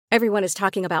Everyone is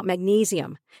talking about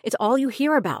magnesium. It's all you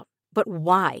hear about. But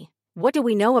why? What do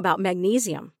we know about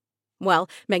magnesium? Well,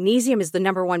 magnesium is the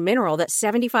number one mineral that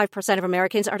 75% of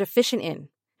Americans are deficient in.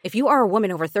 If you are a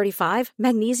woman over 35,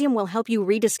 magnesium will help you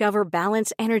rediscover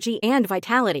balance, energy, and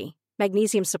vitality.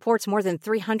 Magnesium supports more than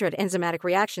 300 enzymatic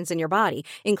reactions in your body,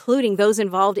 including those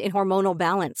involved in hormonal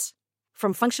balance.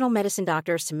 From functional medicine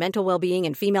doctors to mental well-being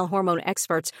and female hormone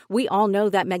experts, we all know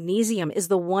that magnesium is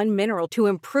the one mineral to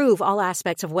improve all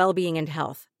aspects of well-being and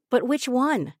health. But which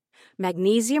one?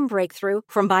 Magnesium Breakthrough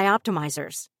from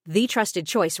Bioptimizers, the trusted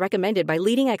choice recommended by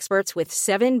leading experts with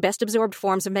 7 best-absorbed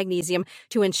forms of magnesium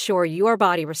to ensure your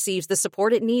body receives the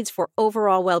support it needs for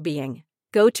overall well-being.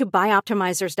 Go to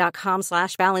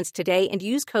bioptimizers.com/balance today and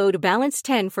use code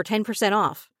BALANCE10 for 10%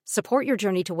 off. Support your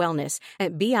journey to wellness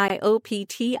at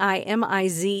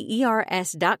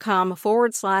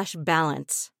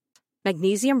bioptimizers.com/balance.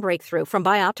 Magnesium Breakthrough from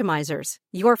Bioptimizers,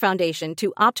 your foundation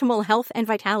to optimal health and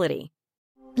vitality.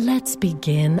 Let's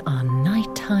begin our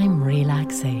nighttime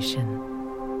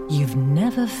relaxation. You've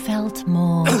never felt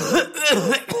more.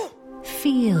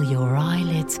 Feel your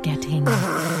eyelids getting.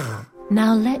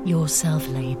 Now let yourself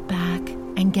lay back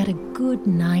and get a good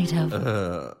night of...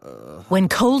 When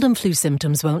cold and flu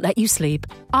symptoms won't let you sleep,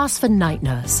 ask for Night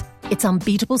Nurse. Its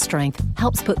unbeatable strength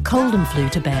helps put cold and flu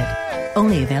to bed.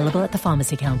 Only available at the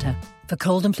pharmacy counter. For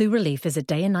cold and flu relief, visit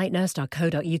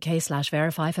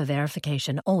dayandnightnurse.co.uk/verify for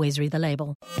verification. Always read the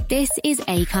label. This is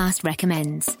Acast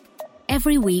Recommends.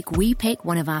 Every week we pick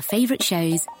one of our favourite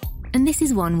shows, and this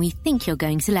is one we think you're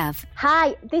going to love.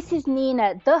 Hi, this is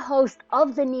Nina, the host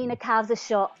of The Nina Kauser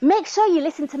Show. Make sure you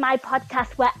listen to my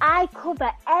podcast where I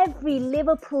cover every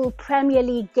Liverpool Premier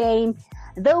League game.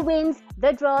 The wins,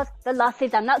 the draws, the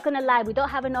losses. I'm not going to lie, we don't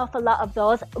have an awful lot of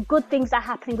those. Good things are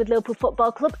happening with Liverpool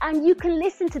Football Club, and you can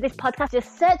listen to this podcast.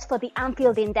 Just search for the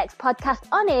Anfield Index podcast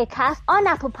on Acast, on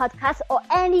Apple Podcasts, or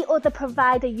any other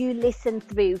provider you listen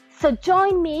through. So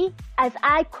join me as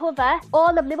I cover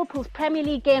all of Liverpool's Premier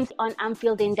League games on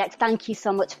Anfield Index. Thank you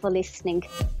so much for listening.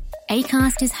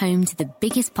 Acast is home to the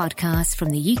biggest podcasts from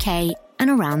the UK and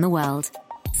around the world.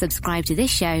 Subscribe to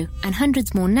this show and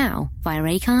hundreds more now via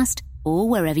Acast or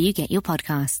wherever you get your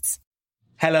podcasts.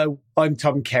 Hello, I'm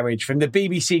Tom Kerridge from the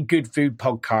BBC Good Food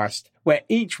Podcast, where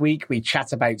each week we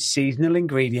chat about seasonal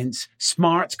ingredients,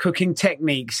 smart cooking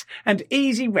techniques, and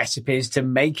easy recipes to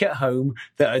make at home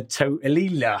that are totally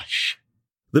lush.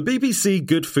 The BBC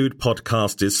Good Food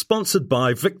Podcast is sponsored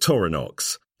by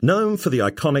Victorinox. Known for the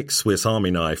iconic Swiss Army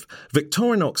knife,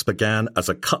 Victorinox began as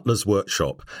a cutler's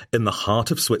workshop in the heart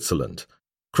of Switzerland.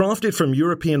 Crafted from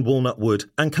European walnut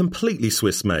wood and completely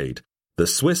Swiss-made, the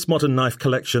Swiss Modern Knife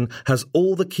Collection has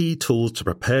all the key tools to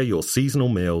prepare your seasonal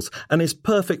meals and is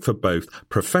perfect for both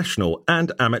professional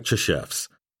and amateur chefs.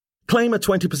 Claim a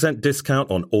 20% discount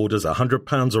on orders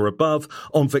 £100 or above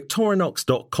on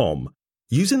victorinox.com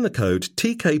using the code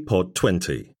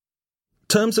TKPOD20.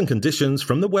 Terms and conditions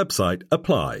from the website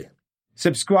apply.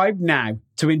 Subscribe now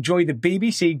to enjoy the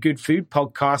BBC Good Food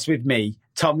Podcast with me,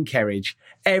 Tom Kerridge,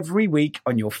 every week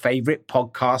on your favourite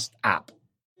podcast app.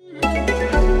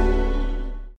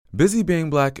 Busy being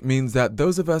black means that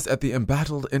those of us at the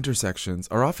embattled intersections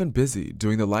are often busy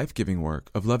doing the life-giving work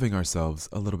of loving ourselves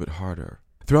a little bit harder.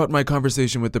 Throughout my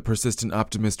conversation with the persistent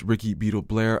optimist Ricky Beadle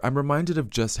Blair, I'm reminded of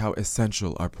just how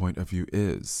essential our point of view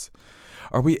is.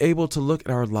 Are we able to look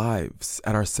at our lives,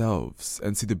 at ourselves,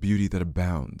 and see the beauty that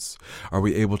abounds? Are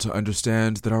we able to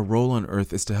understand that our role on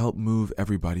earth is to help move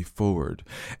everybody forward?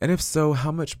 And if so,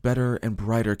 how much better and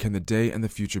brighter can the day and the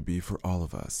future be for all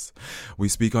of us? We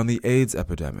speak on the AIDS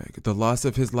epidemic, the loss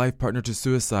of his life partner to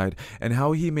suicide, and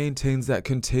how he maintains that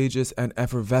contagious and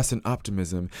effervescent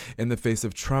optimism in the face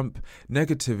of Trump,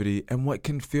 negativity, and what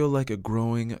can feel like a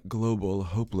growing global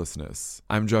hopelessness.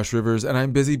 I'm Josh Rivers, and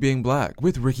I'm busy being black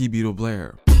with Ricky Beadle Blair. So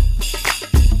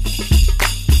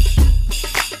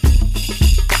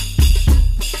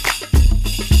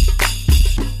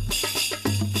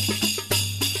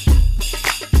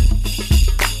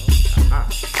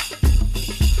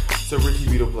Ricky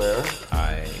Beadle Blair,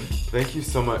 hi. Thank you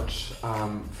so much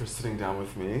for sitting down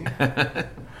with me,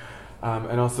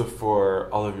 and also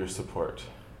for all of your support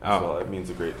as well. It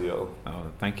means a great deal. Oh,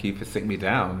 thank you for sitting me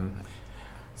down.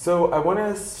 So I want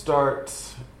to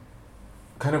start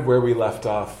kind of where we left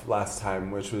off last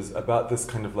time, which was about this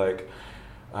kind of like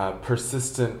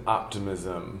persistent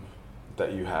optimism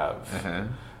that you have. Uh-huh.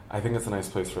 I think it's a nice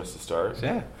place for us to start.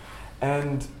 Yeah.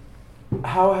 And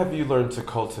how have you learned to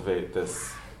cultivate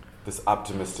this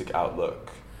optimistic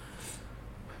outlook?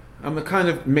 I'm a kind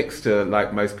of mixture,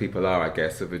 like most people are, I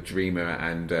guess, of a dreamer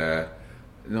and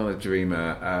not a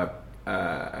dreamer,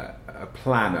 a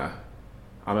planner.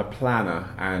 I'm a planner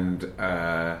and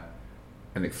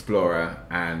an explorer,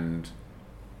 and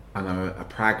I'm a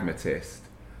pragmatist.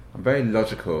 I'm very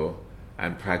logical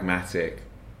and pragmatic,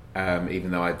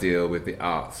 even though I deal with the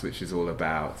arts, which is all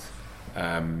about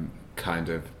kind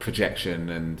of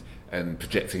projection and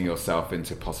projecting yourself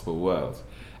into possible worlds.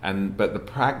 But the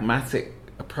pragmatic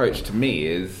approach to me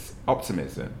is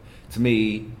optimism. To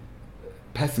me,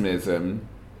 pessimism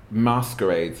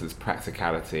masquerades as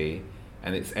practicality,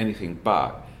 and it's anything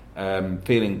but.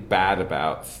 Feeling bad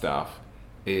about stuff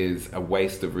is a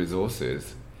waste of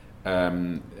resources,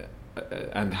 and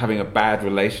having a bad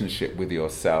relationship with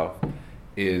yourself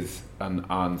is an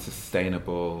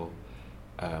unsustainable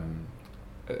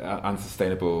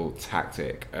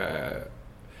tactic.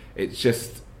 It's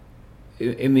just,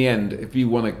 in the end, if you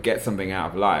want to get something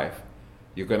out of life,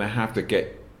 you're going to have to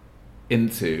get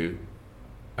into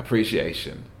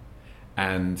appreciation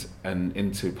and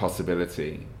into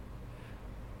possibility.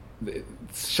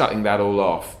 Shutting that all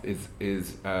off is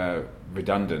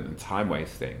redundant and time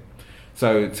wasting.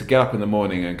 So to get up in the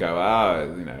morning and go,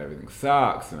 everything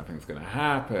sucks and nothing's going to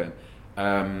happen,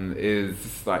 is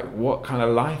just like, what kind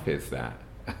of life is that?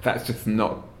 That's just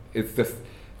not. It's just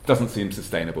doesn't seem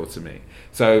sustainable to me.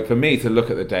 So for me to look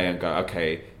at the day and go,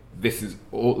 okay, this is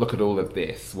all. Look at all of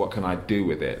this. What can I do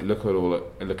with it? Look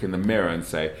in the mirror and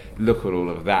say, look at all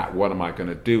of that. What am I going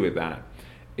to do with that?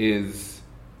 Is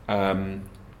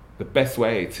the best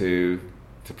way to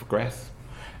progress.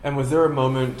 And was there a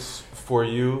moment for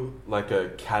you, like a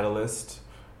catalyst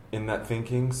in that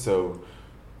thinking? So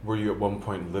were you at one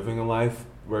point living a life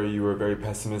where you were very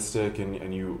pessimistic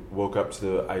and you woke up to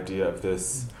the idea of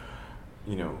this,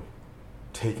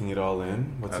 taking it all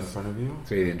in, what's in front of you? It's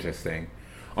really interesting.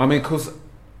 I mean, because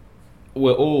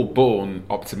we're all born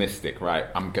optimistic, right?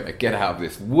 I'm going to get out of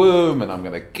this womb and I'm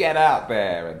going to get out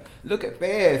there and look at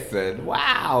this and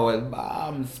wow, and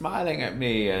Mom smiling at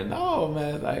me and oh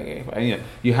man,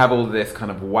 you have all this kind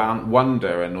of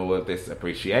wonder and all of this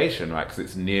appreciation, right? Because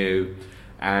it's new,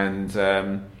 and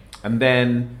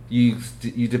then you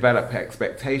develop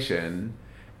expectation,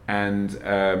 and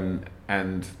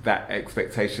that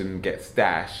expectation gets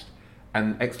dashed.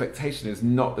 And expectation is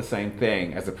not the same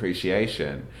thing as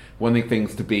appreciation. Wanting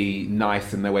things to be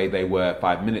nice in the way they were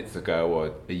 5 minutes ago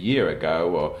or a year ago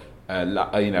or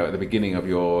at the beginning of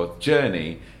your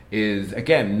journey is,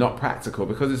 again, not practical,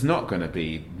 because it's not going to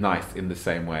be nice in the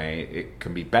same way. It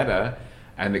can be better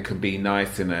and it can be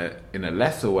nice in a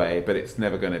lesser way, but it's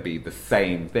never going to be the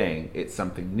same thing. It's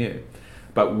something new.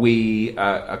 But we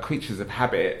are creatures of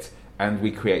habit, and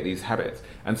we create these habits.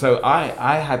 And so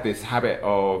I had this habit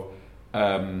of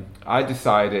I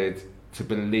decided to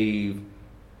believe.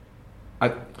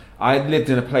 I lived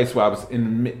in a place where I was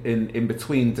in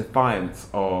between defiance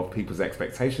of people's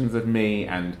expectations of me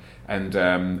and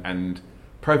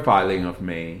profiling of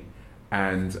me,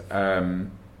 and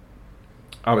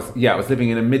I was living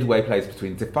in a midway place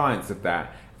between defiance of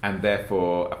that and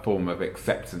therefore a form of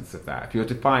acceptance of that. If you're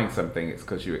defying something, it's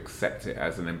because you accept it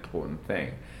as an important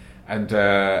thing, and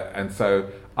so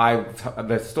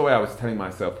the story I was telling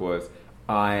myself was,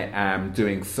 I am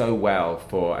doing so well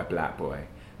for a black boy.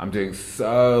 I'm doing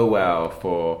so well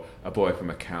for a boy from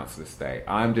a council estate.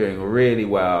 I'm doing really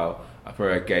well for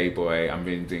a gay boy. I'm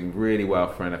doing really well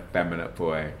for an effeminate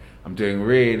boy. I'm doing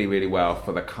really, really well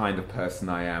for the kind of person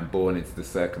I am, born into the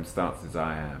circumstances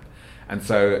I am. And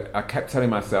so I kept telling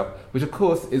myself, which of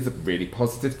course is a really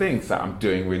positive thing, so I'm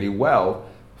doing really well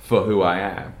for who I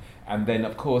am. And then,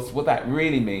 of course, what that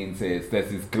really means is there's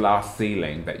this glass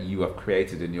ceiling that you have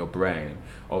created in your brain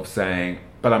of saying,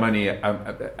 but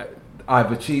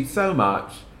I've achieved so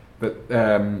much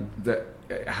that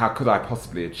how could I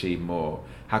possibly achieve more?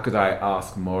 How could I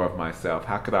ask more of myself?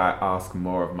 How could I ask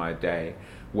more of my day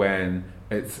when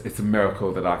it's a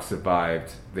miracle that I've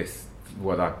survived this,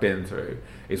 what I've been through,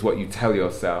 is what you tell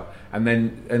yourself. And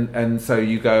then, and so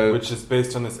you go... Which is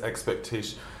based on this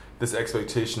expectation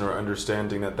or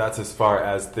understanding that that's as far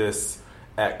as this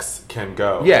X can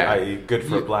go. Yeah. I.e. good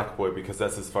for a black boy, because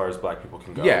that's as far as black people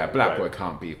can go. Yeah, a black boy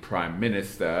can't be prime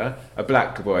minister. A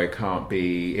black boy can't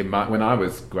be, when I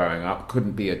was growing up,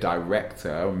 couldn't be a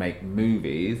director or make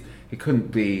movies. He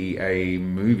couldn't be a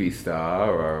movie star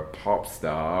or a pop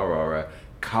star or a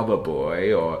cover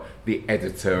boy or the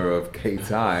editor of Gay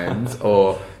Times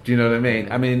or, do you know what I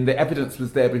mean? I mean, the evidence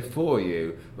was there before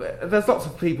you. There's lots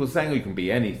of people saying you can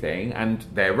be anything, and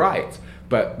they're right.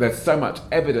 But there's so much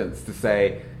evidence to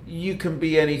say you can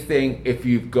be anything if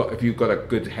you've got a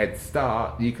good head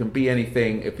start. You can be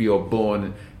anything if you're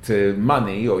born to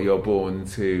money, or you're born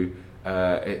to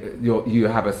you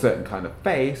have a certain kind of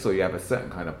face, or you have a certain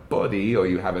kind of body, or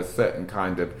you have a certain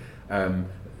kind of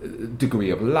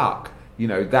degree of luck. You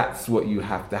know, that's what you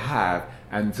have to have,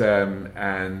 and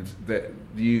that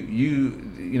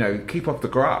you know, keep off the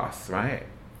grass, right?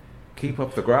 Keep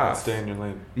off the grass. Stay in your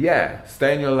lane. Yeah,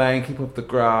 stay in your lane. Keep off the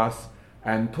grass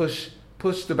and push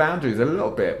the boundaries a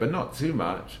little bit, but not too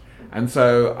much. And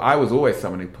so I was always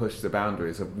someone who pushed the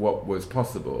boundaries of what was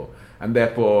possible, and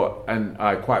therefore, and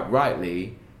I quite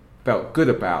rightly felt good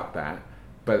about that.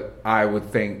 But I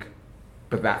would think,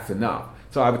 but that's enough.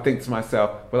 So I would think to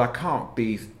myself, well, I can't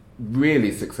be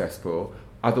really successful,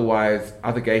 otherwise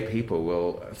other gay people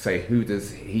will say, who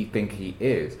does he think he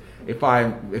is? If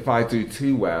I do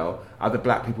too well, other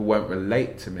black people won't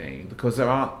relate to me, because there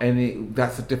aren't any.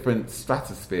 That's a different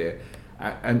stratosphere,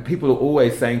 and people are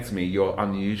always saying to me, "You're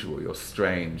unusual. You're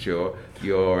strange. You're."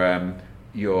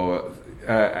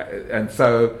 And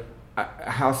so,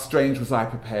 how strange was I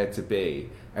prepared to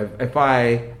be? If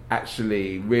I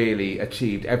actually really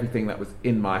achieved everything that was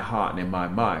in my heart and in my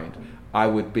mind, I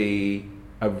would be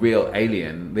a real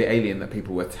alien, the alien that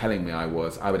people were telling me I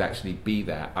was. I would actually be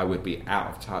that. I would be out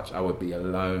of touch. I would be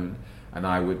alone, and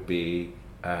I would be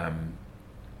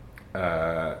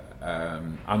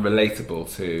unrelatable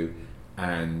to,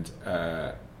 and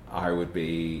I would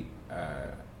be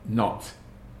not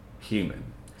human.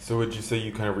 So would you say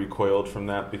you kind of recoiled from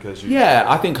that because you... Yeah,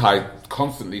 I think I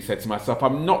constantly said to myself,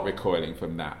 I'm not recoiling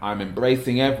from that. I'm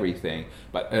embracing everything.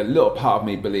 But a little part of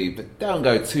me believed that don't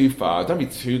go too far. Don't be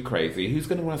too crazy. Who's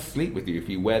going to want to sleep with you if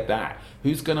you wear that?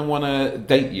 Who's going to want to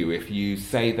date you if you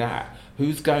say that?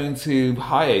 Who's going to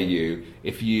hire you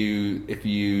if you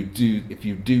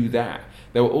do that?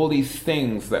 There were all these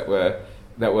things that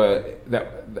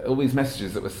all these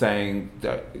messages that were saying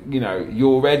that, you know,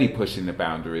 you're already pushing the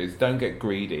boundaries. Don't get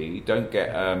greedy. Don't get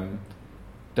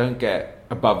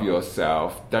above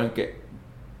yourself. Don't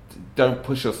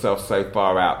push yourself so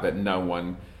far out that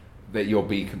you'll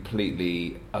be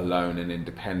completely alone and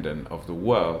independent of the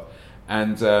world.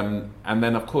 And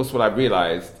then of course what I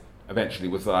realized eventually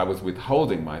was that I was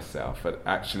withholding myself. But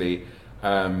actually,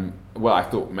 I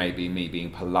thought maybe me being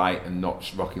polite and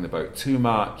not rocking the boat too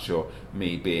much, or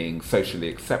me being socially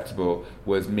acceptable,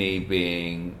 was me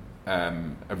being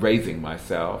erasing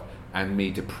myself and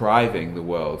me depriving the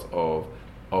world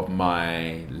of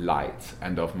my light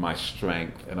and of my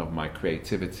strength and of my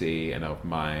creativity and of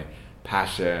my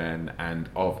passion and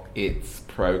of its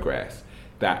progress.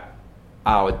 That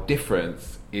our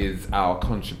difference is our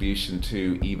contribution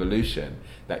to evolution,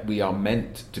 that we are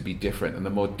meant to be different, and the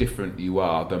more different you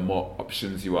are, the more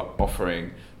options you are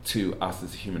offering to us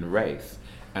as a human race.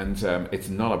 And it's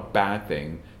not a bad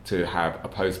thing to have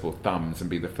opposable thumbs and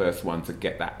be the first one to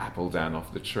get that apple down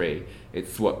off the tree.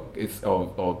 It's or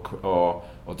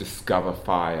discover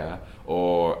fire,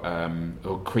 or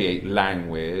create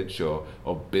language, or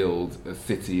build a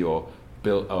city, or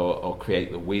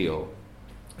create the wheel.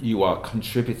 You are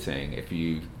contributing if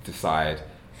you decide,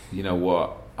 you know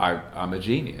what, I'm a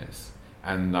genius,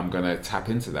 and I'm going to tap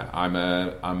into that.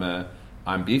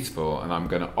 I'm beautiful, and I'm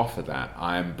going to offer that.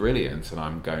 I'm brilliant, and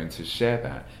I'm going to share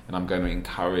that, and I'm going to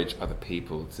encourage other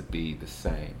people to be the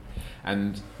same.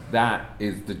 And that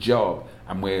is the job.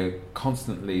 And we're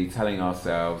constantly telling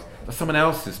ourselves that's someone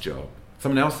else's job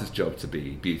to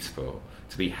be beautiful,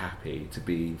 to be happy, to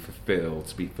be fulfilled,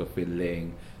 to be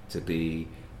fulfilling, to be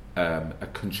a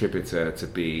contributor, to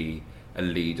be a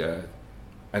leader.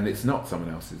 And it's not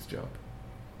someone else's job.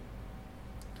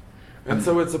 And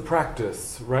so it's a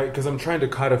practice, right? Because I'm trying to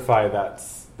codify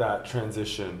that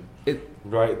transition,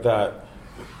 right? That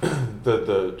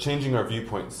the changing our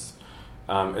viewpoints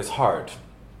is hard.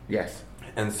 Yes.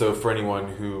 And so for anyone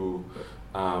who...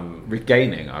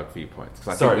 regaining our viewpoints.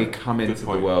 Because I think we come into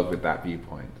the world with that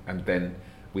viewpoint, and then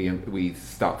we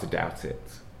start to doubt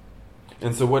it.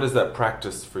 And so what is that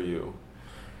practice for you?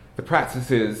 The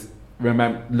practice is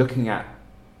looking at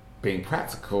being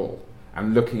practical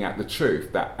and looking at the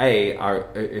truth that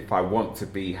if I want to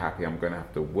be happy, I'm going to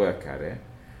have to work at it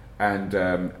and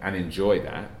enjoy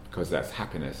that, because that's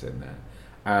happiness in there.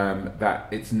 That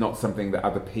it's not something that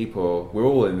other people, we're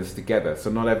all in this together. So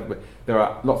not everybody, there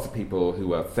are lots of people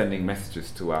who are sending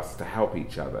messages to us to help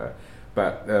each other,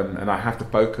 but and I have to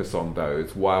focus on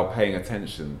those while paying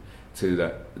attention to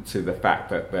the fact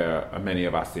that there are many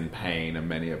of us in pain and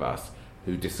many of us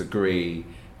who disagree,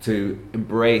 to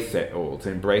embrace it all, to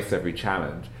embrace every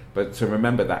challenge, but to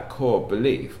remember that core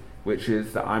belief, which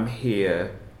is that I'm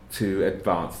here to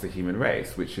advance the human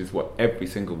race, which is what every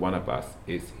single one of us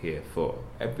is here for,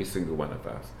 every single one of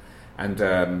us. And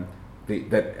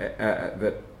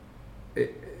that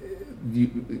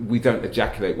we don't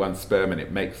ejaculate one sperm and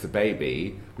it makes the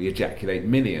baby. We ejaculate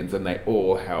millions, and they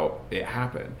all help it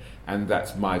happen. And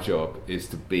that's my job, is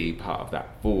to be part of that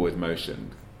forward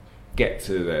motion. Get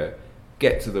to the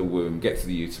womb, get to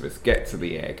the uterus, get to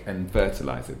the egg, and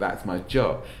fertilize it. That's my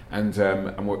job. And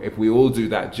if we all do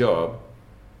that job,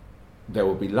 there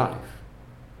will be life.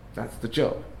 That's the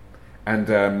job. And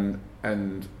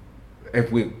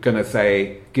if we're going to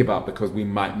say give up because we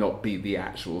might not be the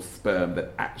actual sperm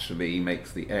that actually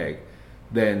makes the egg,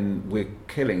 then we're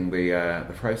killing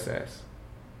the process.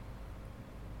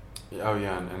 Oh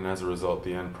yeah, and as a result,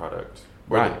 the end product,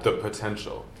 right? The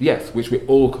potential. Yes, which we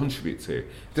all contribute to.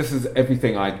 This is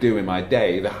everything I do in my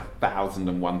day. The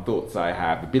 1,001 thoughts I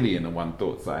have, the 1,000,001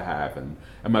 thoughts I have, and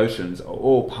emotions are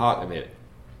all part of it,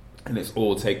 and it's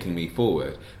all taking me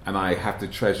forward. And I have to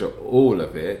treasure all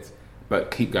of it,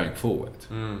 but keep going forward.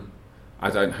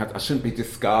 I shouldn't be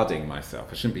discarding myself.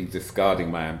 I shouldn't be discarding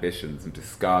my ambitions and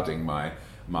discarding my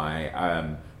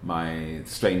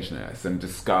strangeness and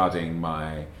discarding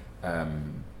my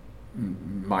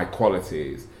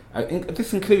qualities.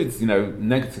 This includes,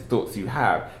 negative thoughts you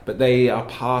have, but they are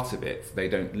part of it. They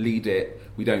don't lead it.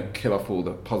 We don't kill off all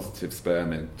the positive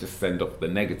sperm and just send off the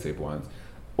negative ones.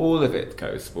 All of it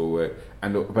goes forward,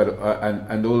 and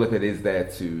all of it is there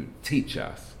to teach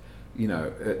us.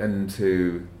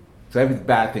 So every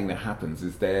bad thing that happens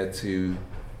is there to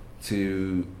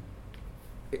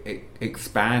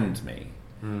expand me.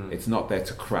 It's not there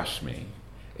to crush me.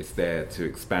 It's there to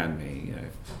expand me.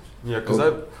 Yeah, because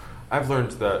I've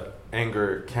learned that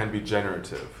anger can be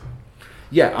generative.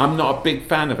 Yeah, I'm not a big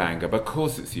fan of anger, but of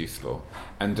course it's useful,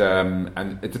 and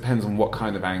it depends on what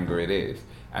kind of anger it is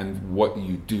and what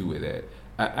you do with it.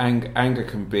 Anger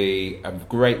can be a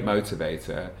great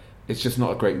motivator. It's just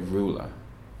not a great ruler.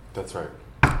 That's right.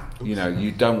 Oops.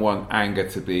 You don't want anger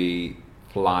to be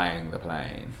flying the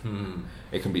plane.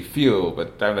 It can be fuel,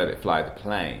 but don't let it fly the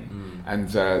plane. And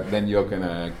then you're going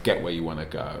to get where you want to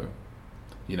go.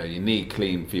 You need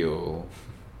clean fuel,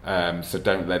 so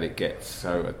don't let it get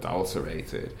so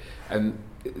adulterated. And,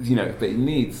 but it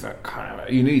needs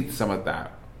you need some of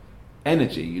that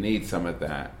energy, you need some of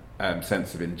that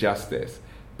sense of injustice.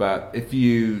 But if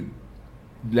you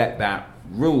let that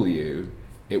rule you,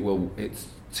 it's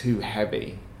too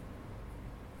heavy.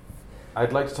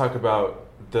 I'd like to talk about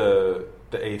the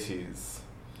 80s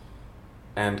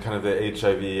and kind of the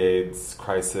HIV/AIDS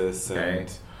crisis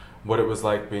and what it was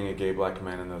like being a gay black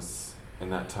man in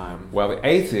that time. Well, the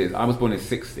 80s, I was born in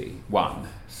 61.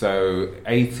 So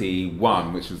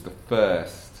 81, which was the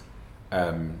first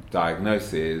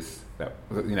diagnosis, that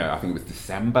I think it was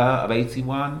December of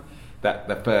 81, that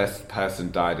the first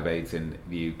person died of AIDS in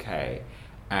the UK.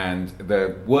 And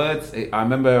the words, I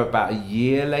remember about a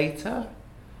year later,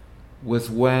 was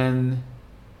when,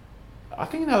 I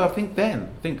think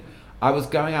I was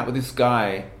going out with this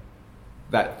guy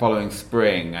that following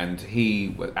spring, and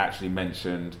he actually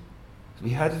mentioned,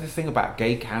 we heard of this thing about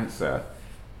gay cancer,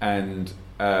 and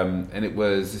it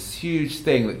was this huge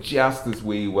thing that just as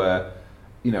we were,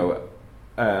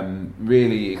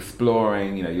 really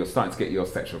exploring, you're starting to get your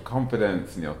sexual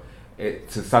confidence, and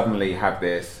to suddenly have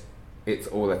this, it's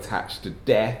all attached to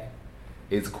death,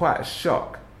 is quite a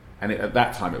shock. And at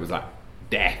that time, it was like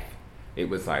death. It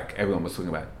was like everyone was talking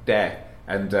about death.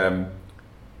 And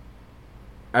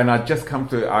I'd just come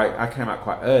through. I came out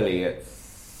quite early at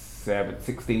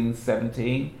 16,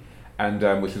 17,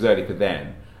 and which was early for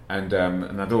then. And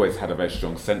I'd always had a very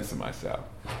strong sense of myself.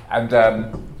 And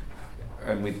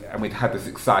we'd had this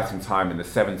exciting time in the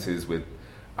 70s with,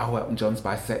 Elton John's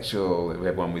bisexual,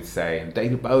 everyone would say, and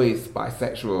David Bowie's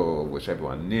bisexual, which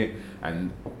everyone knew,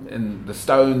 and the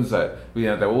Stones, there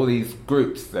were all these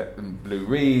groups and Lou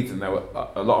Reed, and there were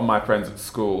a lot of my friends at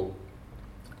school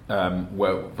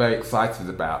were very excited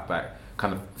about that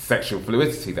kind of sexual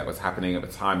fluidity that was happening at the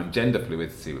time, and gender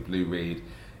fluidity with Lou Reed,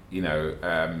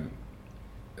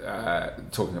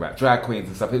 talking about drag queens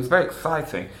and stuff. It was very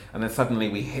exciting, and then suddenly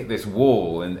we hit this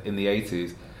wall in the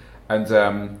 80s,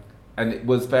 and it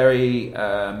was very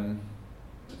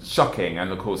shocking.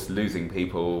 And of course, losing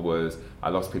people I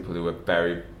lost people who were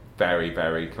very, very,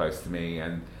 very close to me,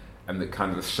 and the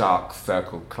kind of the shark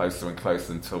circled closer and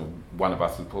closer until one of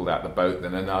us was pulled out the boat,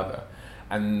 then another.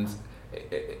 And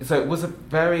so it was a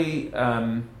very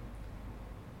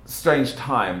strange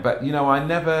time. But, I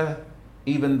never,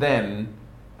 even then,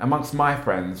 amongst my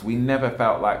friends, we never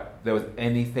felt like there was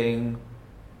anything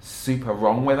super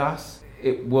wrong with us.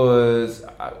 It was...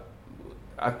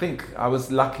 I think I was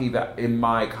lucky that in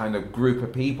my kind of group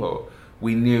of people,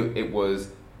 we knew it was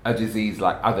a disease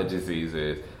like other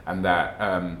diseases, and that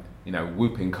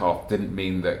whooping cough didn't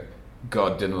mean that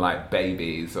God didn't like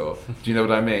babies, or do you know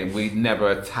what I mean? We never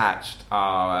attached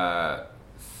our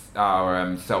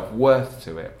self-worth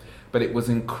to it, but it was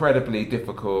incredibly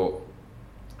difficult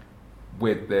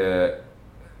with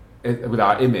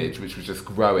our image, which was just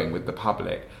growing with the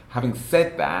public. Having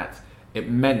said that, it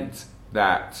meant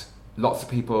that lots of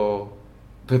people,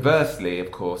 perversely,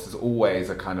 of course, there's always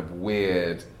a kind of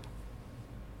weird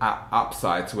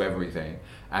upside to everything,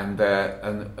 and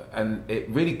it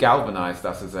really galvanized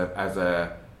us as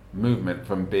a movement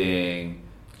from being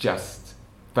just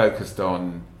focused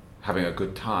on having a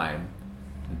good time,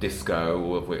 disco,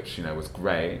 all of which was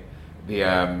great,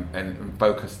 and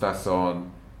focused us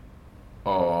on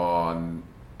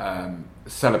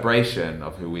celebration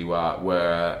of who we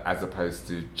were as opposed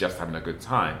to just having a good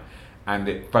time. And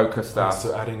it focused us.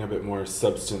 So adding a bit more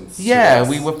substance. Yeah,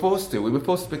 we were forced to. We were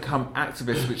forced to become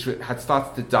activists, which had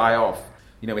started to die off.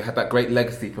 We had that great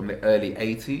legacy from the early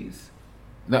 80s,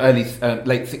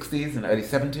 late 60s and early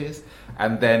 70s,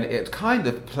 and then it kind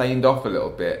of planed off a little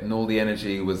bit, and all the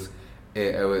energy was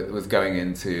going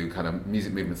into kind of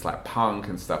music movements like punk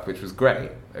and stuff, which was great.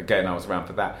 Again, I was around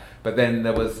for that. But then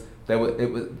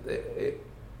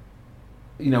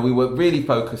we were really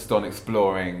focused on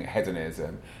exploring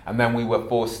hedonism, and then we were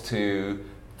forced to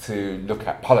look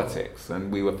at politics,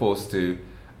 and we were forced to.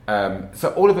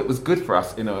 So all of it was good for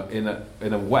us in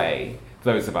a way.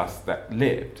 Those of us that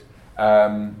lived,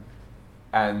 and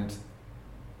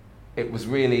it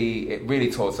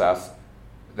really taught us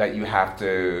that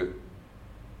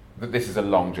that this is a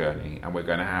long journey, and we're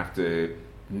going to have to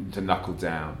knuckle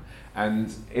down,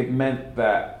 and it meant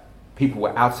that people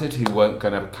were outed who weren't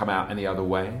going to come out any other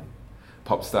way.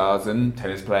 Pop stars and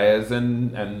tennis players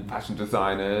and fashion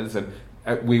designers, and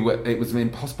it was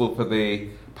impossible for the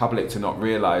public to not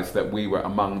realise that we were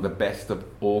among the best of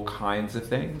all kinds of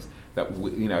things. That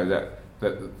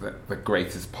the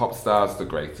greatest pop stars, the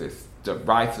greatest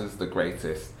writers, the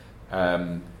greatest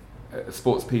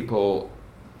sports people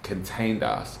contained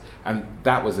us, and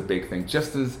that was a big thing.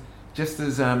 Just as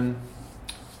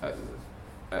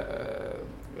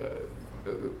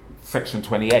Section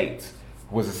 28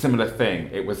 was a similar thing.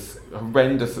 It was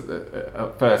horrendous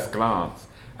at first glance,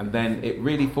 and then it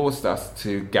really forced us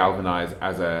to galvanise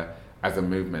as a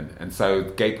movement. And so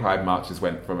gay pride marches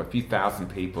went from a few thousand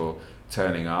people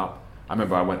turning up. I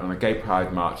remember I went on a gay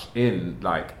pride march in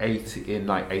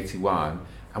 81,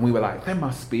 and we were like, there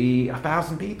must be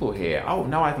 1,000 people here. Oh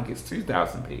no, I think it's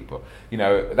 2,000 people.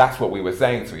 That's what we were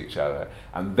saying to each other.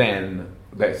 And then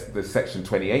there's the Section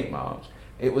 28 march.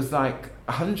 It was like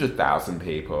 100,000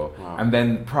 people. Wow. And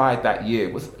then Pride that year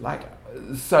was like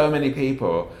so many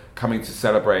people coming to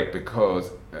celebrate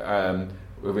because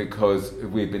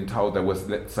we'd been told there was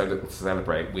so little to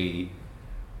celebrate.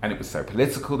 And it was so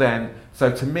political then.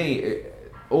 So to me,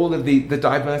 all of the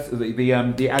diversity,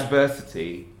 the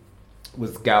adversity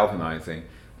was galvanizing.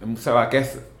 And so I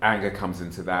guess anger comes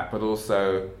into that, but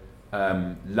also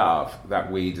love,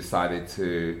 that we decided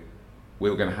we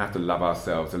were going to have to love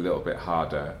ourselves a little bit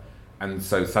harder. And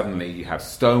so suddenly you have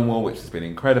Stonewall, which has been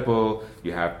incredible.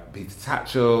 You have Peter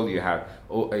Tatchell. You had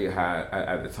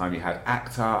at the time you had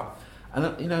ACT UP, and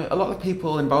a lot of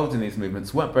people involved in these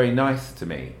movements weren't very nice to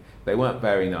me. They weren't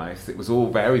very nice. It was all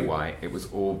very white. It was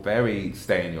all very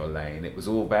stay in your lane. It was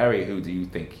all very, who do you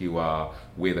think you are?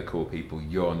 We're the cool people.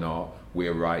 You're not.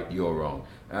 We're right. You're wrong.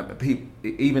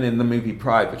 Even in the movie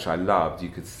Pride, which I loved, you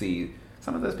could see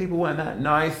some of those people weren't that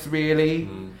nice, really,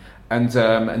 and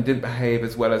didn't behave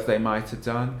as well as they might have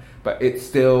done. But it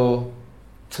still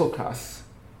took us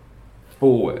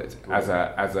forward as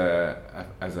a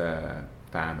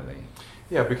family.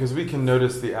 Yeah, because we can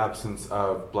notice the absence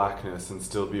of blackness and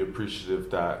still be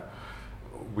appreciative that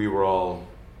we were all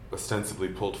ostensibly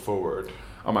pulled forward.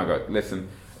 Oh my God! Listen,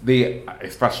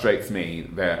 it frustrates me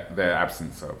the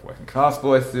absence of working class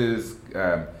voices.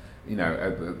 The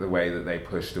way that they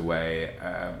pushed away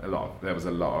there was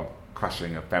a lot of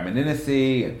crushing of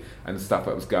femininity and stuff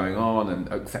that was going on,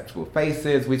 and acceptable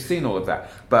faces. We've seen all of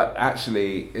that, but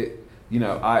actually,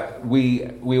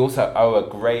 we also owe a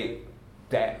great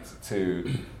debt to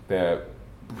the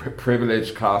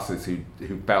privileged classes who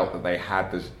felt that they had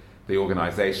the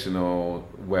organisational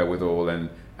wherewithal and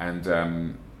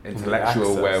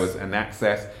intellectual wherewithal and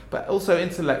access, but also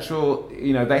intellectual.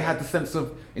 They had the sense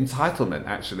of entitlement,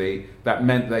 actually, that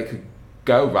meant they could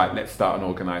go, right, let's start an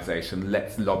organisation,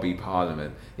 let's lobby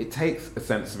Parliament. It takes a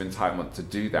sense of entitlement to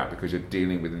do that, because you're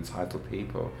dealing with entitled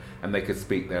people and they could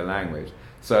speak their language.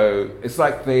 So it's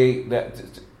like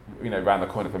around the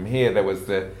corner from here, there was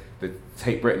the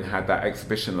Tate Britain had that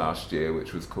exhibition last year,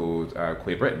 which was called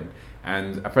Queer Britain,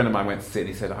 And a friend of mine went to see it and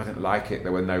he said, I didn't like it.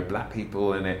 There were no black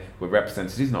people in it, were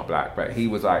represented. He's not black, but he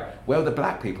was like, where were the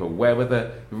black people? Where were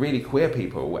the really queer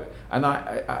people? And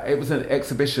it was an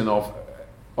exhibition of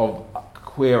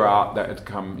queer art that had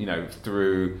come,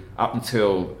 through up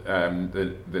until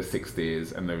the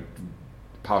 60s and the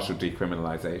partial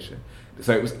decriminalisation.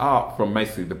 So it was art from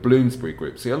basically the Bloomsbury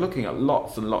group. So you're looking at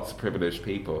lots and lots of privileged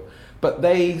people. But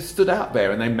they stood out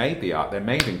there and they made the art. They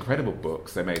made incredible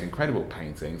books. They made incredible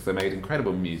paintings. They made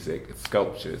incredible music,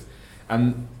 sculptures.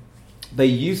 And they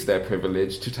used their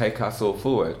privilege to take us all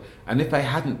forward. And if they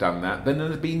hadn't done that, then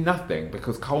there'd be nothing,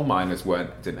 because coal miners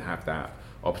didn't have that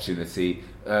opportunity.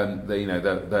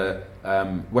 The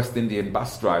West Indian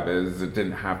bus drivers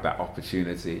didn't have that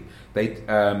opportunity.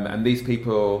 And these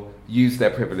people used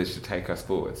their privilege to take us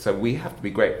forward. So we have to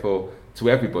be grateful to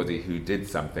everybody who did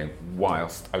something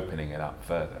whilst opening it up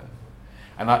further.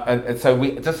 And so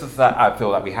just as that, I feel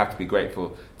like we have to be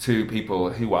grateful to people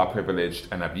who are privileged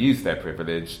and have used their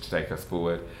privilege to take us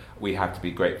forward. We have to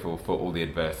be grateful for all the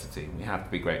adversity. We have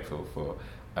to be grateful for,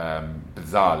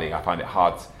 bizarrely, I find it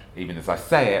hard, even as I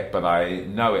say it, but I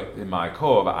know it in my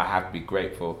core, that I have to be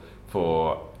grateful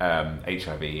for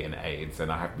HIV and AIDS, and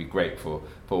I have to be grateful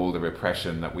for all the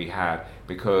repression that we had,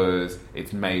 because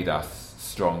it's made us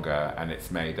stronger and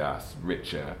it's made us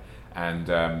richer, and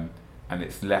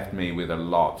it's left me with a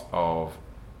lot of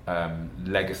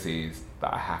legacies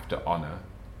that I have to honour,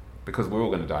 because we're all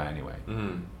going to die anyway.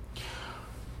 Mm.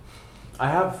 I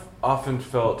have often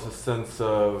felt a sense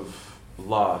of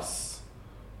loss.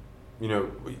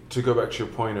 To go back to your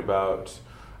point about,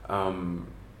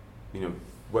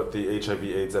 what the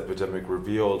HIV/AIDS epidemic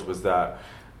revealed was that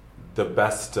the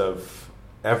best of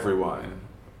everyone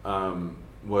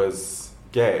was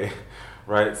gay,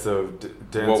 right? So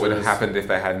dancers, what would have happened if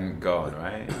they hadn't gone,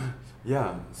 right?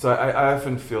 Yeah. So I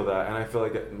often feel that, and I feel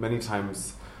like many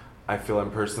times I feel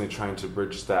I'm personally trying to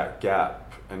bridge that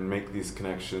gap and make these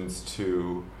connections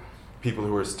to people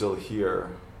who are still here.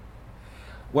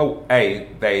 Well,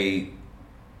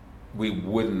 we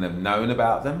wouldn't have known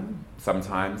about them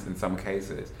sometimes, in some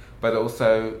cases, but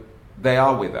also they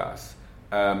are with us.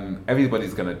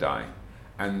 Everybody's going to die,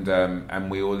 and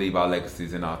we all leave our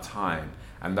legacies in our time.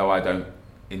 And though I don't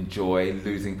enjoy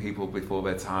losing people before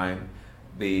their time,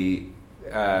 that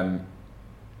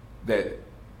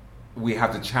we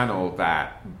have to channel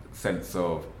that sense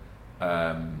of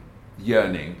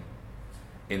yearning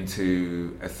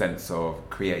into a sense of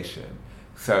creation.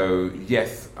 So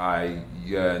yes, I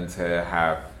yearn to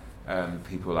have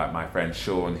people like my friend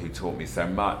Sean, who taught me so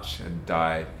much and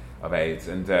died of AIDS,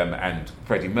 and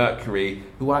Freddie Mercury,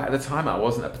 who at the time I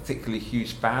wasn't a particularly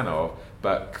huge fan of,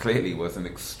 but clearly was an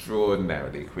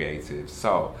extraordinarily creative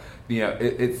soul.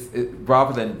 It's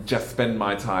rather than just spend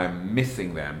my time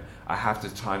missing them, I have to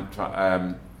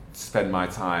spend my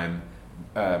time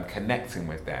connecting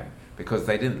with them, because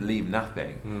they didn't leave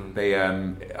nothing.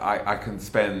 I can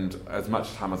spend as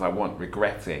much time as I want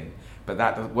regretting, but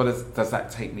does that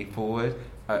take me forward?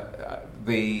 I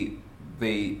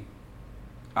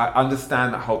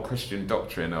understand that whole Christian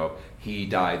doctrine of he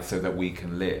died so that we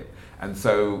can live, and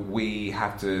so we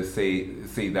have to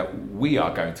see that we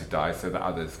are going to die so that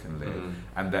others can live,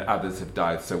 and that others have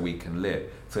died so we can live.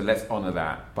 So let's honour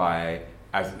that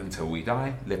until we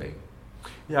die, living.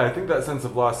 Yeah, I think that sense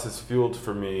of loss has fueled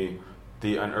for me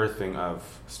the unearthing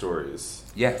of stories.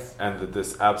 Yes. And that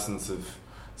this absence of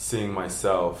seeing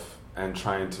myself and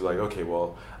trying to okay,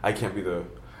 well, I can't be the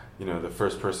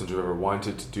first person to have ever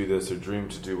wanted to do this or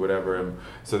dreamed to do whatever. And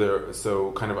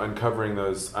so kind of uncovering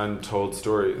those untold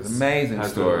stories. Amazing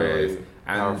stories. Really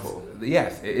powerful.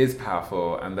 Yes, it is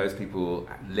powerful. And those people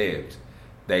lived.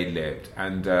 They lived.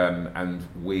 And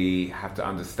we have to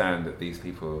understand that these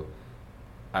people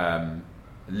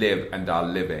live and are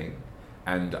living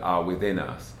and are within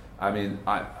us. I mean,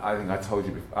 I think I told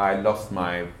you before, I lost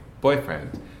my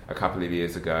boyfriend a couple of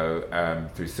years ago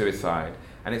through suicide,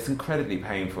 and it's incredibly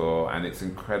painful, and it's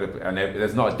incredible, and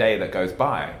there's not a day that goes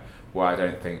by where I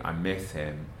don't think I miss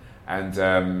him,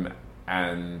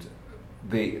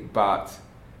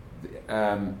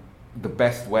 the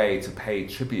best way to pay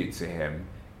tribute to him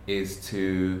is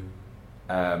to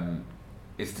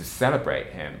celebrate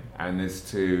him, and is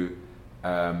to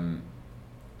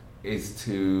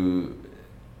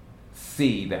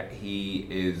see that he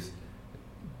is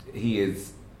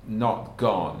not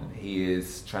gone. He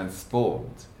is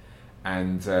transformed,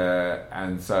 and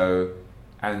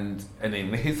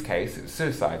in his case, it was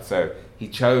suicide. So he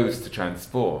chose to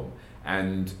transform,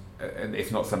 and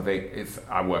it's not something.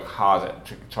 I work hard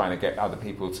at trying to get other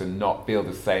people to not feel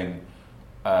the same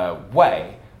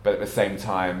way, but at the same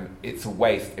time, it's a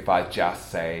waste if I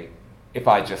just say if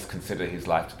I just consider his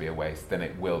life to be a waste, then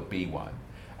it will be one,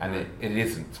 and it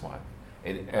isn't one.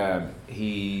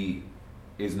 He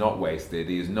is not wasted.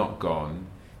 He is not gone.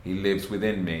 He lives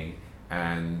within me,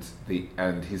 and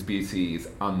his beauty is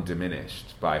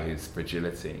undiminished by his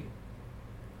fragility.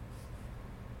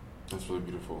 That's really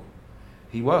beautiful.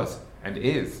 He was and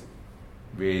is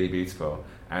really beautiful,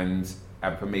 and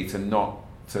for me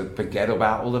to forget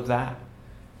about all of that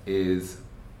is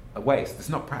a waste. It's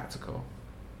not practical.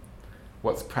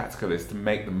 What's practical is to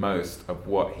make the most of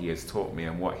what he has taught me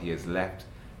and what he has left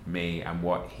me and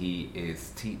what he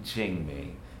is teaching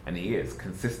me, and he is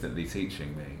consistently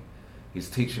teaching me. He's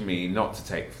teaching me not to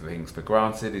take things for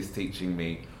granted. He's teaching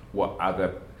me what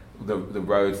the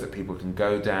roads that people can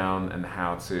go down, and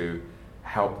how to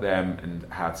help them, and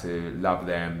how to love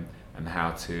them, and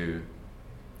how to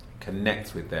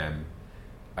connect with them.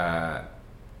 And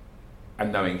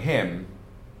knowing him,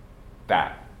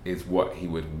 that is what he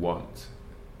would want.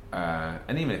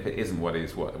 And even if it isn't what he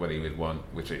would want,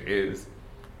 which it is,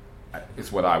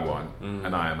 it's what I want,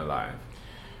 and I am alive.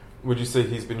 Would you say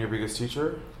he's been your biggest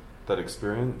teacher, that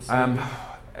experience?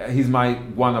 He's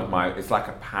it's like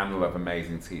a panel of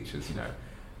amazing teachers,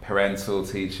 parental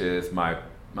teachers, my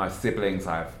siblings.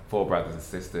 I have 4 brothers and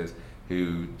sisters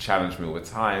who challenge me all the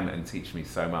time and teach me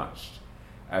so much.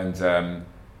 And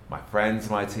my friends,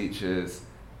 my teachers.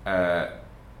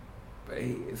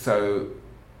 So,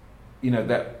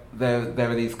 there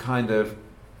are these kind of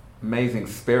amazing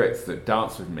spirits that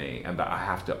dance with me and that I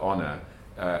have to honor,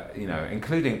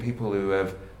 including people who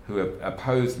have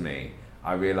opposed me.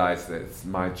 I realize that it's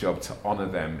my job to honor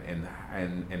them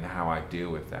in how I deal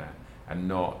with that, and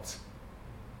not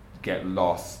get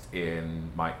lost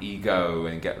in my ego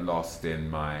and get lost in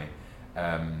my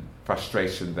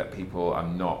frustration that people are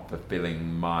not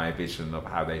fulfilling my vision of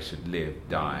how they should live,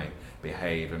 die,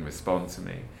 behave, and respond to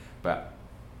me. But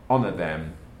honor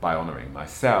them by honoring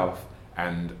myself,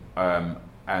 and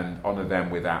honor them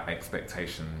without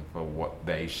expectation for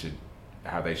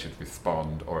how they should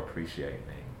respond or appreciate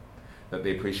me. That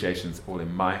the appreciation's all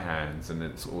in my hands, and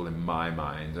it's all in my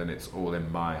mind, and it's all in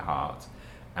my heart,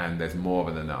 and there's more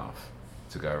than enough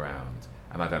to go around,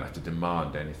 and I don't have to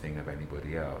demand anything of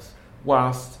anybody else.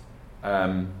 Whilst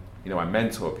I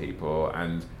mentor people,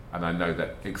 and I know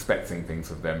that expecting things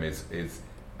of them is it's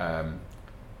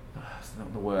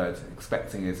not the word.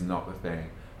 Expecting is not the thing.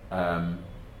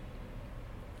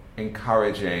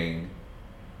 Encouraging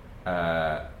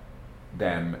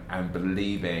them and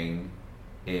believing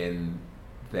in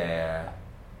their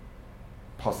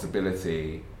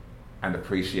possibility and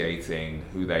appreciating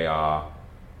who they are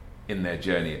in their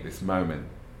journey at this moment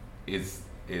is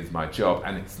my job,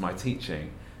 and it's my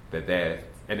teaching. That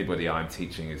anybody I'm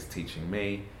teaching is teaching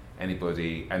me.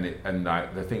 Anybody,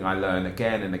 the thing I learn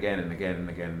again and again and again and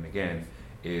again and again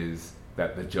is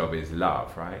that the job is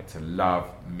love, right? To love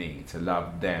me, to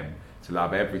love them, to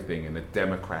love everything in a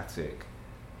democratic,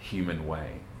 human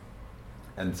way.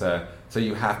 And so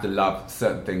you have to love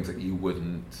certain things that you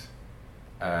wouldn't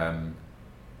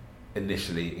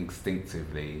initially,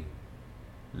 instinctively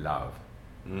love.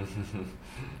 Mm-hmm.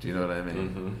 Do you know what I mean?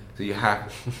 Mm-hmm. So you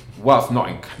have, whilst not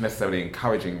necessarily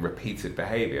encouraging repeated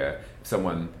behaviour, if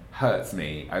someone hurts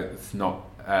me, it's not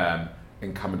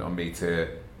incumbent on me to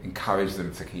encourage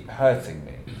them to keep hurting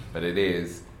me, but it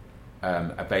is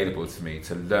available to me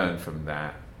to learn from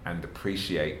that and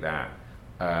appreciate that,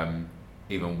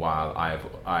 even while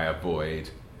I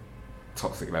avoid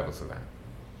toxic levels of that.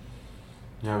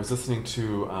 Yeah, I was listening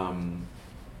to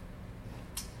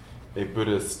a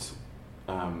Buddhist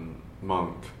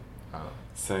monk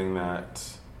saying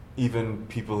that even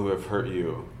people who have hurt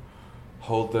you,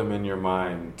 hold them in your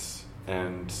mind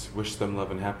and wish them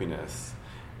love and happiness.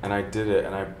 And I did it,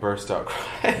 and I burst out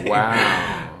crying.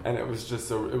 Wow. And it was just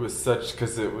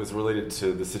because it was related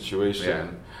to the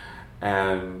situation. Yeah.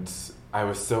 And I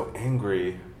was so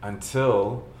angry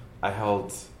until I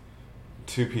held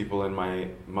 2 people in my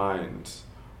mind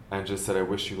and just said, I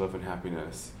wish you love and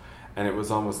happiness. And it was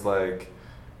almost like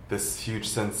this huge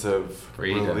sense of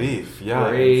freedom. Relief. Yeah,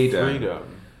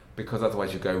 freedom. Because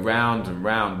otherwise you go round and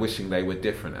round wishing they were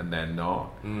different and they're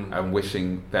not. And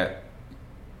wishing that,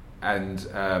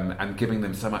 and giving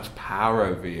them so much power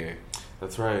over you.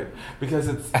 That's right. Because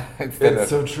it's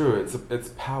so true. It's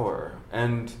power.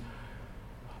 And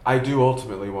I do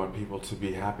ultimately want people to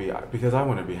be happy because I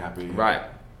want to be happy. Right.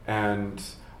 And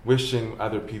wishing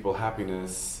other people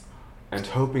happiness and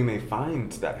hoping they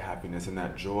find that happiness and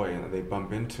that joy and that they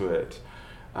bump into it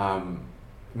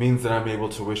means that I'm able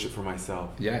to wish it for myself.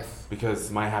 Yes.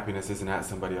 Because my happiness isn't at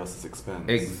somebody else's expense.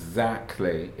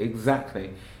 Exactly.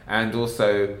 And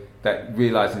also that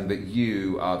realizing that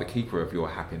you are the keeper of your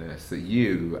happiness, that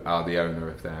you are the owner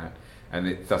of that, and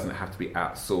it doesn't have to be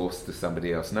outsourced to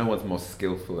somebody else. No one's more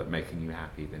skillful at making you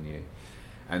happy than you.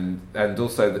 And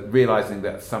also that realizing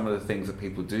that some of the things that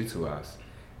people do to us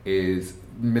is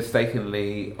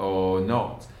mistakenly or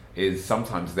not, is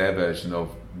sometimes their version of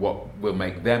what will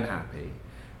make them happy.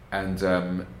 And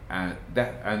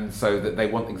so that they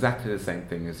want exactly the same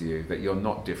thing as you, that you're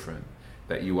not different,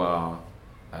 that you are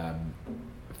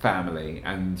family,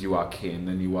 and you are kin,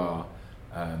 and you are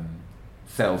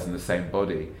cells in the same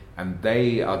body, and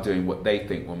they are doing what they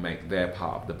think will make their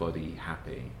part of the body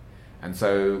happy. And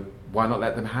so why not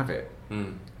let them have it?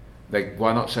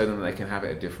 Why not show them that they can have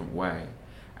it a different way?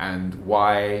 And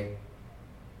why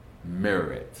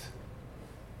mirror it?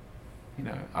 You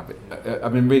know,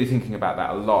 I've been really thinking about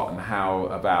that a lot, and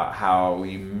how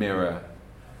we mirror.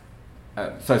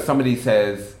 So somebody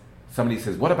says,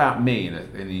 "What about me?"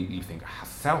 And you think, how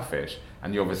selfish,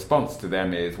 and your response to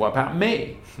them is, "What about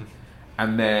me?"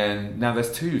 And then now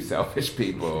there's two selfish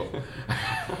people.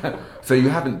 So you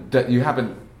haven't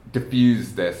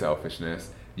diffused their selfishness.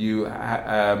 You've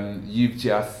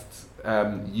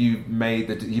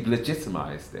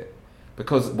legitimized it.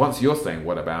 Because once you're saying,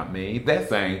 "What about me?" they're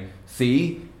saying,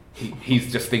 "See, he's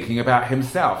just thinking about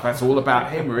himself. That's all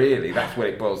about him, really. That's what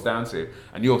it boils down to."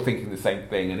 And you're thinking the same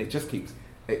thing, and it just keeps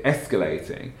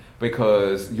escalating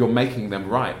because you're making them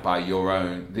right by your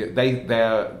own.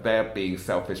 They're being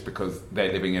selfish because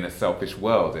they're living in a selfish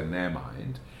world in their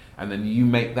mind, and then you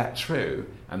make that true,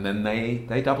 and then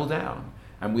they double down.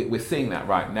 And we're seeing that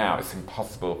right now. It's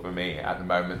impossible for me at the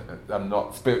moment. I'm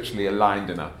not spiritually aligned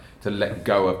enough to let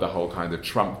go of the whole kind of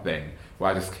Trump thing,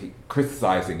 where I just keep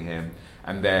criticizing him.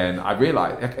 And then I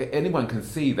realize anyone can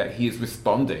see that he is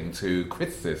responding to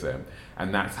criticism,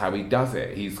 and that's how he does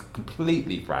it. He's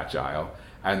completely fragile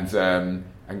and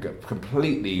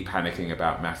completely panicking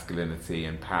about masculinity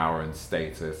and power and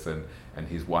status and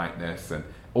his whiteness, and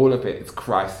all of it is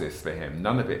crisis for him.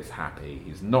 None of it's happy.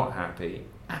 He's not happy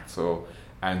at all.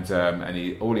 And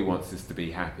all he wants is to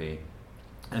be happy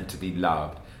and to be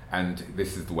loved, and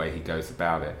this is the way he goes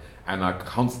about it. And I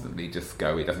constantly just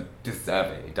go, he doesn't deserve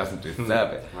it. He doesn't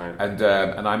deserve it. Right. And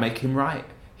I make him right.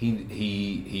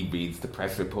 He reads the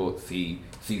press reports. He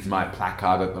sees my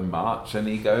placard at the march, and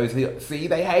he goes, "See,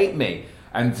 they hate me."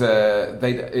 And so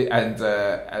then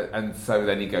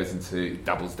he goes into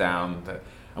doubles down,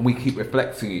 and we keep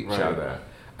reflecting each other.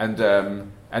 And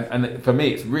for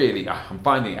me, it's really, I'm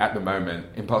finding it at the moment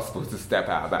impossible to step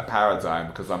out of that paradigm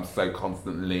because I'm so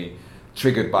constantly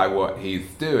triggered by what he's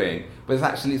doing. But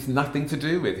it's nothing to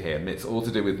do with him. It's all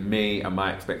to do with me and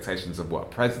my expectations of what a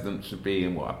president should be,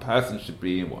 and what a person should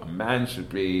be, and what a man should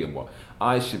be, and what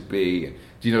I should be.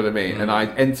 Do you know what I mean? And I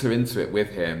enter into it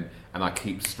with him, and I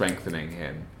keep strengthening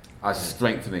him. I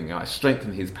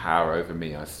strengthen his power over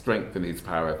me. I strengthen his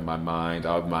power over my mind,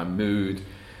 over my mood.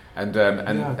 And he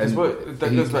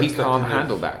can't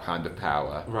handle that kind of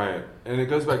power. Right. And it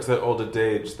goes back to that old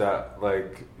adage that,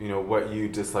 like, you know, what you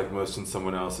dislike most in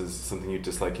someone else is something you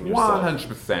dislike in yourself.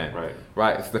 100%.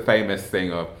 Right. It's the famous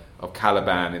thing of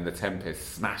Caliban in The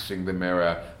Tempest smashing the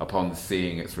mirror upon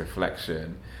seeing its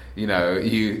reflection. You know,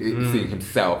 seeing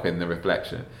himself in the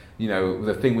reflection. You know,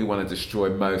 the thing we want to destroy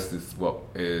most is what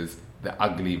is the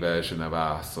ugly version of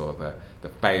us, or the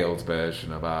failed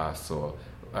version of us, or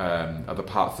other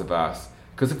parts of us.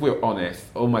 Because if we're honest,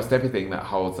 almost everything that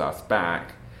holds us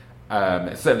back,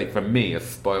 certainly for me, a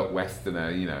spoilt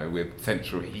Westerner, you know, with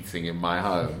central heating in my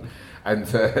home, and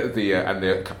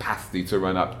the capacity to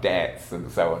run up debts and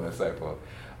so on and so forth,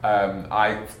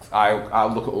 I'll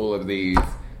look at all of these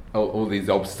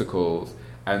obstacles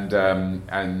and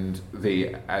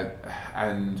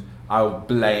I'll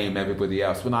blame everybody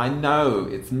else when I know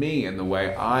it's me and the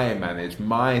way I manage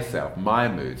myself, my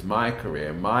moods, my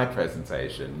career, my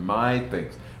presentation, my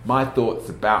things, my thoughts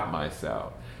about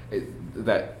myself.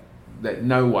 That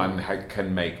no one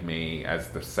can make me, as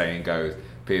the saying goes,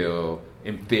 feel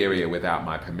inferior without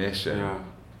my permission. Yeah.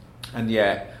 And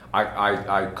yet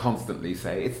I constantly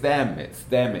say, it's them,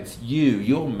 it's you,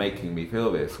 you're making me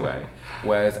feel this way.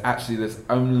 Whereas actually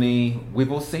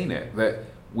we've all seen it, that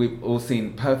we've all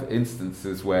seen perfect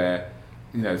instances where,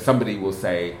 you know, somebody will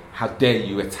say, "How dare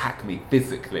you attack me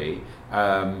physically?"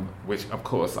 Which, of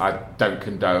course, I don't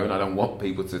condone. I don't want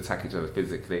people to attack each other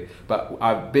physically. But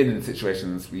I've been in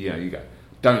situations where, you know, you go,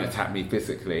 "Don't attack me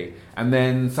physically," and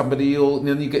then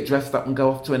then you get dressed up and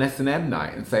go off to an S&M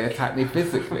night and say, "Attack me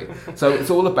physically." So it's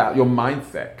all about your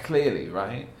mindset, clearly,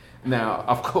 right? Now,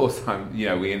 of course, I'm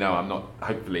not,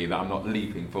 hopefully, that I'm not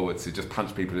leaping forward to just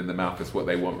punch people in the mouth. That's what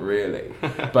they want, really.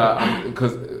 But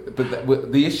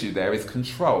the issue there is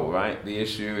control, right? The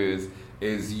issue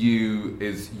is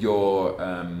your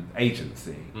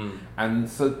agency, and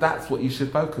so that's what you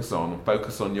should focus on.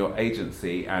 Focus on your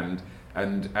agency and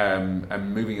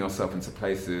moving yourself into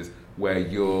places where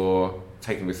you're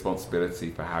taking responsibility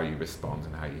for how you respond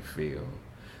and how you feel.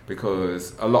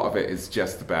 Because a lot of it is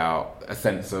just about a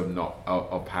sense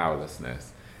of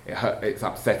powerlessness. It's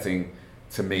upsetting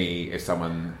to me if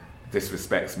someone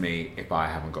disrespects me if I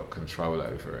haven't got control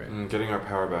over it. Getting our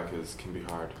power back can be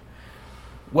hard.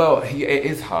 Well, it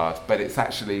is hard, but it's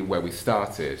actually where we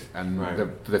started, and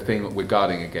the thing that we're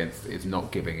guarding against is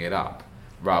not giving it up,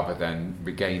 rather than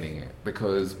regaining it,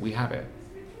 because we have it.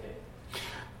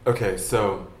 Okay,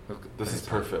 so this is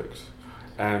perfect.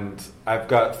 And I've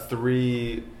got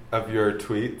 3 of your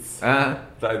tweets that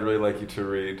I'd really like you to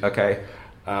read. Okay.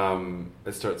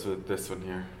 It starts with this one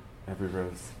here. Every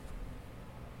rose.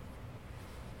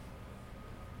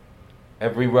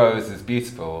 Every rose is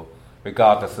beautiful,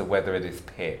 regardless of whether it is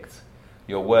picked.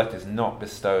 Your worth is not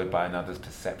bestowed by another's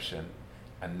perception,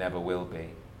 and never will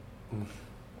be.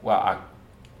 Well, I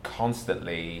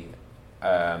constantly,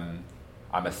 I'm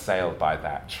assailed by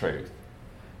that truth.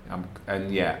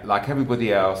 And yeah, like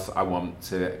everybody else, I want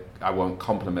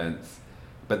compliments.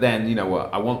 But then, you know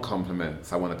what? I want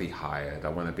compliments. I want to be hired. I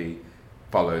want to be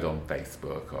followed on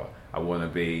Facebook, or I want to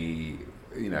be,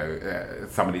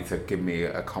 somebody to give me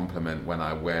a compliment when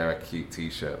I wear a cute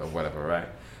T-shirt or whatever, right?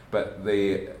 But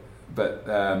the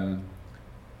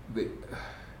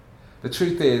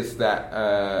truth is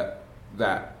that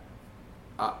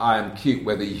I am cute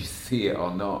whether you see it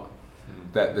or not.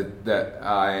 That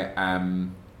I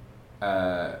am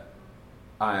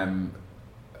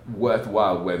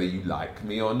worthwhile whether you like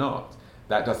me or not.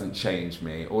 That doesn't change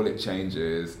me. All it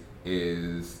changes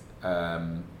is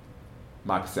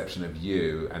my perception of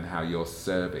you and how you're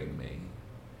serving me.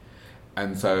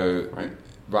 And so,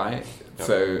 right? Yep.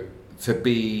 So to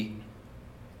be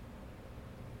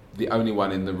the only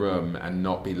one in the room and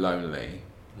not be lonely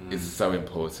is so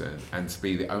important. And to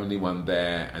be the only one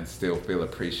there and still feel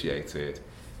appreciated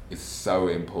is so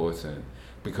important.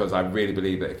 Because I really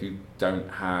believe that if you don't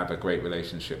have a great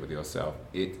relationship with yourself,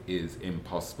 it is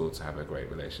impossible to have a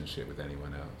great relationship with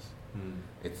anyone else.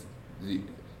 It's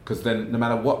because then no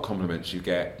matter what compliments you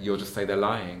get, you'll just say they're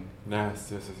lying.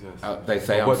 Yes. They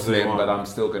say I'm slim, but I'm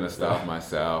still going to starve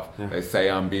myself. Yeah. They say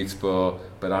I'm beautiful,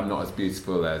 but I'm not as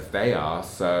beautiful as they are,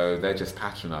 so they're just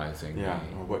patronising me.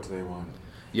 Or what do they want?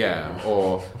 Yeah,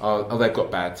 or they've got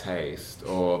bad taste,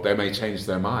 or they may change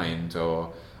their mind,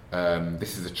 or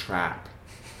this is a trap.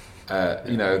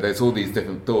 There's all these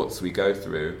different thoughts we go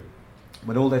through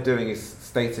when all they're doing is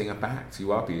stating a fact.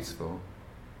 You are beautiful.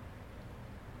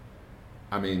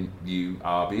 I mean, you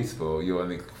are beautiful. You're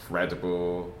an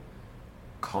incredible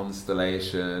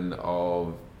constellation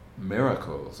of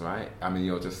miracles, right? I mean,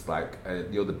 you're just like,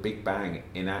 you're the Big Bang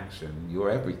in action. You're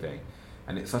everything.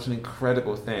 And it's such an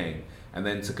incredible thing. And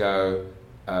then to go,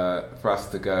 for us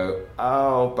to go,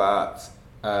 but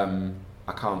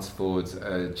I can't afford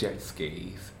jet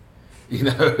skis.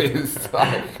 It's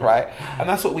like, right? And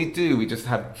that's what we do. We just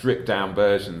have drip down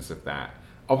versions of that.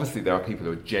 Obviously, there are people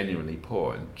who are genuinely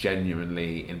poor and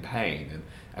genuinely in pain,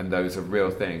 and those are real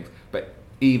things. But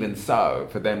even so,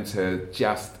 for them to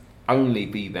just only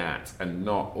be that and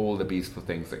not all the beautiful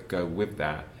things that go with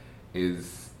that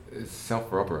is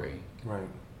self-robbery. Right.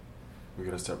 We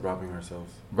got to stop robbing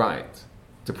ourselves. Right.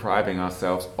 Depriving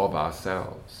ourselves of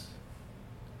ourselves.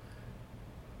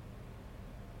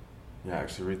 Yeah,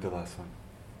 actually read the last one.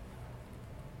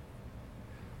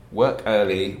 Work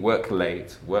early, work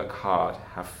late, work hard,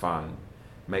 have fun.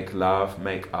 Make love,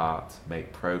 make art,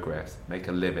 make progress, make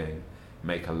a living,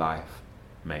 make a life,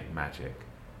 make magic.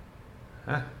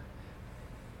 Huh?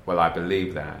 Well, I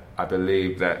believe that. I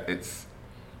believe that it's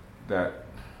that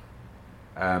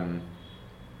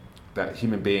that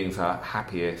human beings are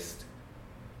happiest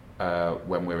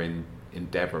when we're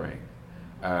endeavouring.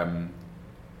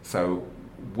 So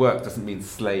work doesn't mean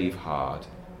slave hard.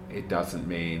 It doesn't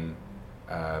mean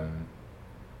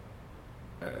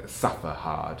suffer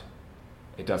hard.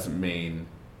 It doesn't mean,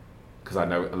 because I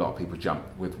know a lot of people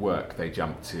they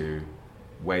jump to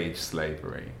wage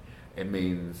slavery. It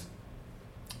means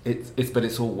but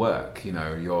it's all work.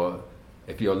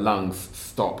 If your lungs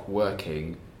stop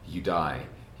working, you die.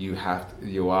 You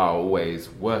are always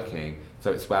working.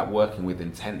 So it's about working with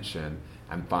intention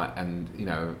and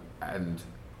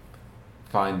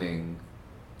finding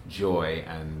joy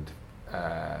and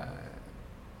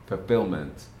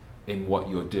fulfillment in what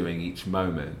you're doing each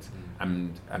moment,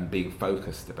 and being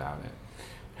focused about it.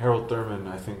 Harold Thurman,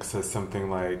 I think, says something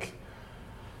like,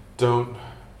 don't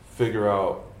figure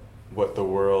out what the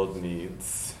world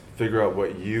needs, figure out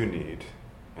what you need,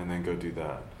 and then go do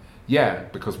that. Yeah,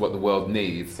 because what the world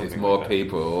needs is more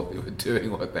people who are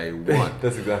doing what they want.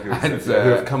 That's exactly what he said.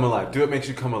 Who have come alive. Do what makes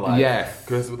you come alive. Yes.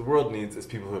 Because what the world needs is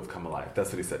people who have come alive.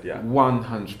 That's what he said, yeah.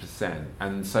 100%.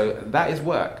 And so that is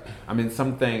work. I mean,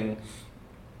 something...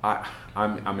 I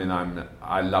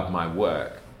love my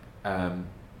work.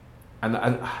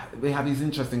 We have these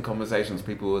interesting conversations.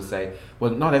 People will say,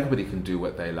 well, not everybody can do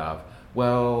what they love.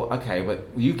 Well, okay, but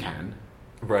you can.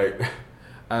 Right.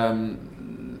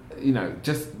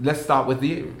 Just let's start with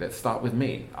you. Let's start with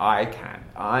me. I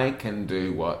can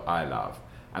do what I love,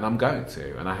 and I'm going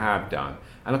to, and I have done.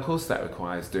 And of course, that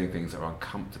requires doing things that are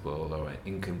uncomfortable or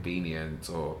inconvenient,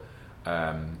 or.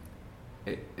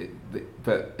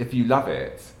 But if you love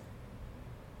it,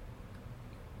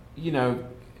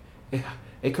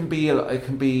 it can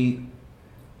be.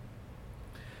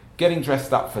 Getting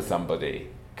dressed up for somebody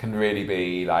can really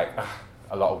be like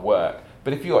a lot of work.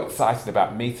 But if you're excited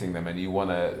about meeting them and you want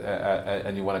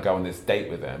to go on this date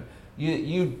with them,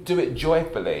 you do it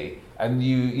joyfully, and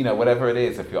you whatever it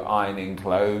is, if you're ironing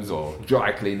clothes or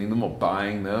dry cleaning them or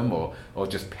buying them or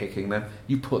just picking them,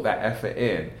 you put that effort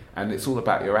in, and it's all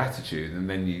about your attitude. And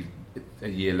then a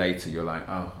year later you're like,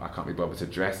 oh, I can't be bothered to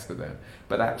dress for them.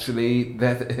 But actually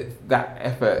that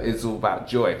effort is all about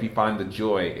joy. If you find the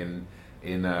joy in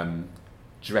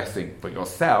dressing for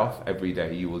yourself every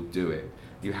day, you will do it.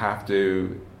 You have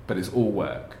to, but it's all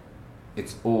work.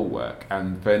 It's all work,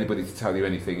 and for anybody to tell you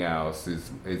anything else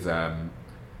is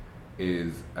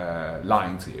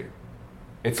lying to you.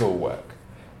 It's all work.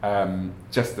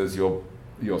 Just as your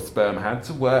sperm had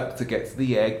to work to get to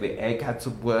the egg had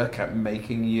to work at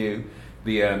making you.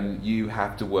 You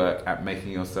have to work at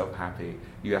making yourself happy.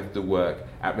 You have to work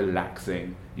at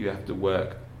relaxing. You have to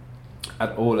work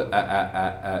at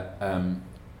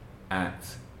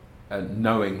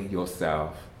knowing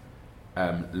yourself,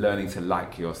 learning to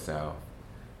like yourself,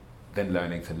 then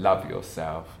learning to love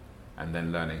yourself, and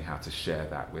then learning how to share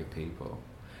that with people.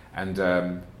 And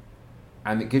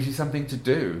it gives you something to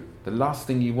do. The last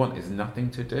thing you want is nothing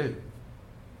to do.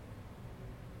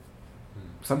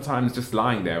 Sometimes just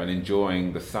lying there and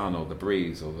enjoying the sun or the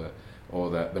breeze or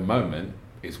the moment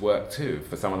is work too.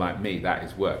 For someone like me, that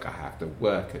is work. I have to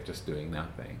work at just doing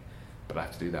nothing, but I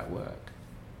have to do that work.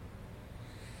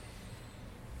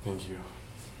 Thank you.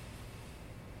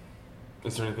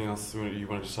 Is there anything else you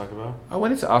wanted to talk about? I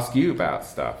wanted to ask you about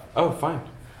stuff. Oh, fine.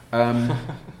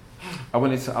 I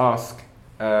wanted to ask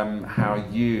how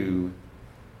you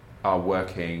are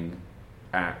working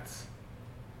at...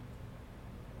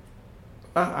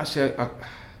 actually,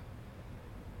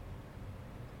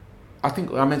 I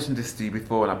think I mentioned this to you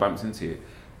before and I bumped into you.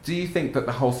 Do you think that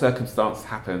the whole circumstance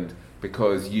happened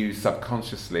because you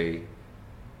subconsciously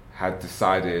had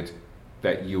decided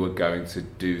that you were going to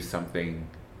do something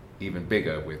even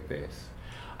bigger with this?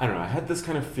 I don't know. I had this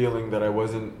kind of feeling that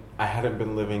I hadn't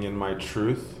been living in my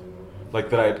truth. Like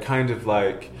that I had kind of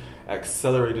like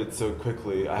accelerated so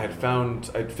quickly.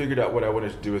 I'd figured out what I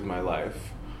wanted to do with my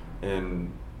life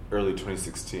in early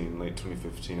 2016, late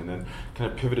 2015, and then kind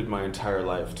of pivoted my entire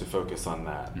life to focus on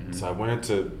that. Mm-hmm. So I wanted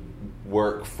to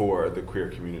work for the queer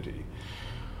community.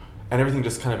 And everything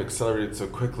just kind of accelerated so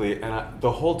quickly. And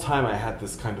the whole time I had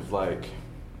this kind of like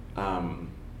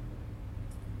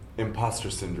imposter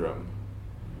syndrome.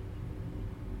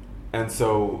 And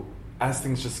so as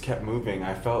things just kept moving,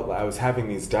 I felt like I was having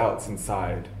these doubts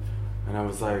inside. And I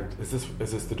was like, is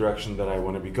this the direction that I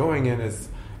want to be going in? Is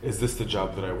this the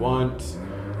job that I want?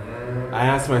 I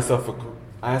asked myself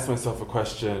a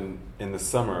question in the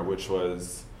summer, which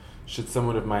was, should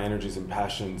someone of my energies and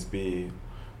passions be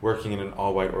working in an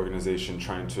all-white organization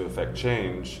trying to affect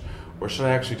change, or should I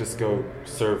actually just go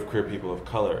serve queer people of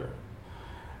color?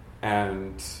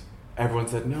 And everyone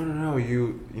said, no,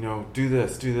 you do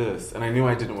this. And I knew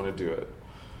I didn't want to do it.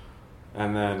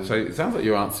 And then... So it sounds like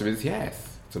your answer is yes.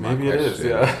 Maybe it is,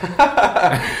 yeah.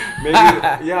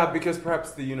 Maybe, yeah, because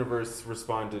perhaps the universe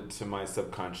responded to my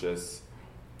subconscious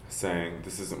saying,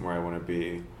 this isn't where I want to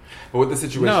be. But what the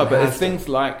situation... No, but it's things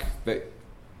like that...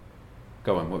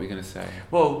 Go on, what were you going to say?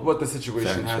 Well, what the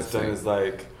situation has done is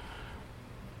like,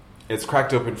 it's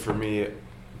cracked open for me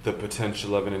the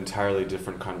potential of an entirely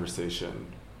different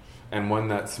conversation, and one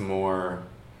that's more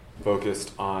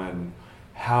focused on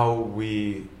how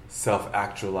we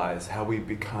self-actualize, how we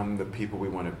become the people we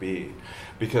want to be.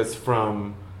 Because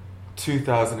from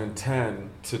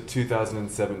 2010 to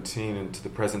 2017 and to the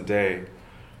present day,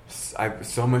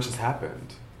 so much has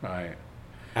happened. Right.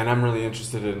 And I'm really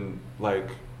interested in, like,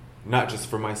 not just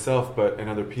for myself, but in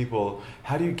other people,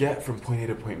 how do you get from point A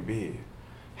to point B?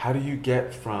 How do you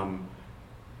get from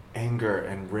anger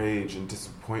and rage and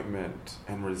disappointment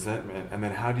and resentment, and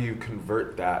then how do you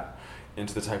convert that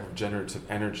into the type of generative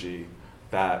energy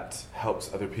that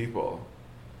helps other people?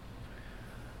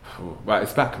 Right,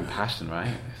 it's about compassion,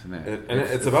 right? Isn't it?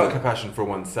 It's about compassion for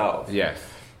oneself. Yes.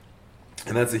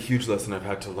 And that's a huge lesson I've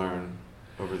had to learn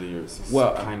over the years. Is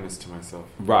kindness to myself.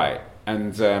 Right,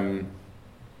 and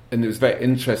it was very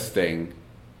interesting.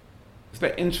 It's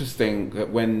very interesting that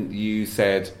when you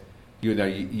said,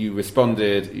 you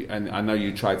responded, and I know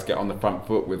you tried to get on the front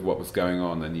foot with what was going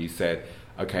on, and you said,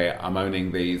 okay, I'm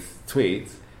owning these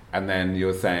tweets, and then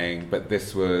you're saying, but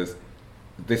this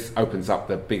opens up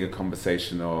the bigger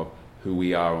conversation of who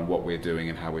we are and what we're doing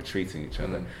and how we're treating each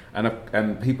other.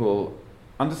 And people,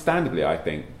 understandably, I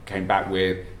think, came back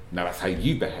with, no, that's how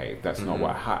you behave. That's not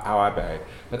how I behave.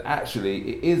 But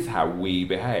actually, it is how we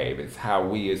behave. It's how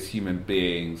we as human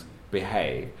beings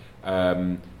behave.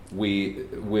 We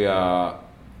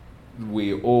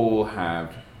all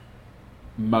have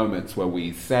moments where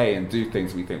we say and do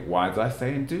things we think, why did I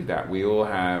say and do that? We all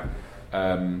have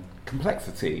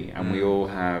complexity, and we all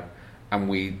have,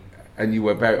 and you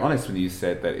were very honest when you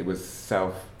said that it was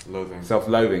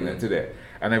self-loathing that did it.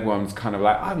 And everyone's kind of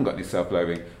like, I haven't got any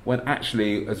self-loathing. When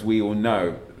actually, as we all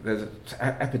know, there's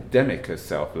an epidemic of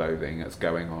self-loathing that's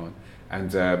going on.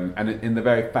 And in the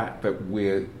very fact that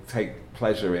we take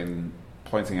pleasure in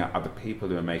pointing out other people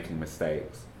who are making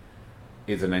mistakes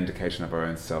is an indication of our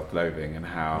own self-loathing, and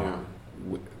how,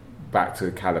 back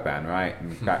to Caliban, right?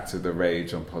 And back to the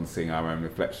rage upon seeing our own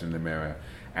reflection in the mirror,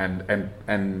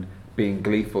 and being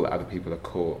gleeful that other people are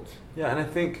caught. Yeah, and I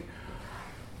think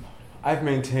I've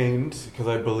maintained, because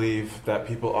I believe that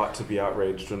people ought to be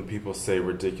outraged when people say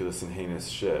ridiculous and heinous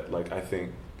shit. Like, I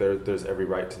think there's every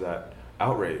right to that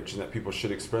outrage, and that people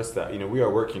should express that. We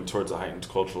are working towards a heightened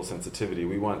cultural sensitivity.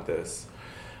 We want this.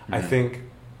 I think,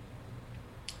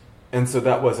 and so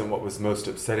that wasn't what was most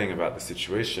upsetting about the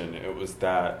situation. It was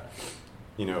that,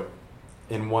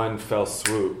 in one fell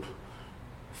swoop,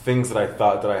 things that I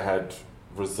thought that I had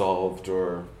resolved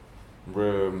or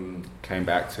came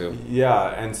back to. Yeah,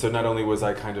 and so not only was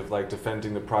I kind of like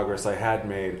defending the progress I had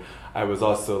made, I was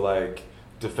also like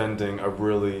defending a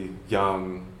really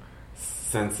young,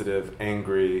 sensitive,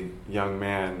 angry young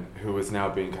man who was now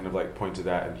being kind of like pointed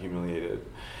at and humiliated.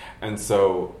 And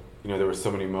so, there were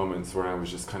so many moments where I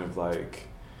was just kind of like,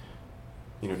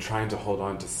 trying to hold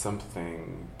on to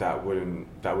something that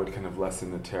would kind of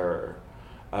lessen the terror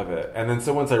of it. And then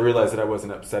so once I realized that I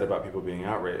wasn't upset about people being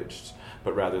outraged,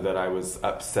 but rather that I was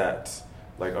upset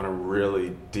like on a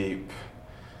really deep,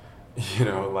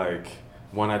 like,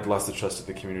 one, I'd lost the trust of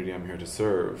the community I'm here to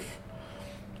serve,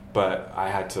 but I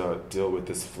had to deal with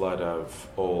this flood of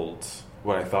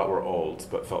what I thought were old,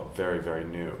 but felt very, very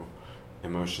new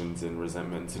emotions and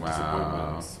resentments and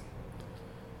disappointments.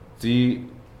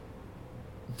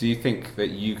 Do you think that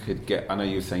you could get, I know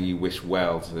you were saying you wish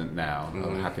well to now,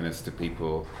 of happiness to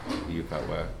people who you felt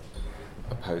were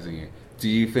opposing you. Do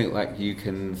you think like you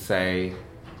can say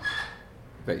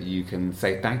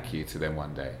thank you to them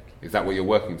one day? Is that what you're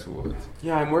working towards?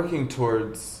 Yeah, I'm working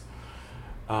towards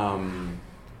saying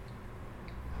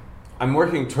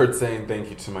thank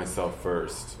you to myself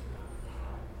first,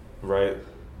 right?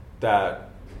 That,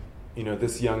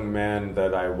 this young man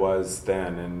that I was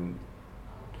then, and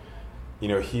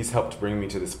he's helped bring me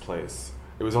to this place.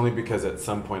 It was only because at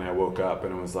some point I woke up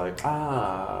and I was like,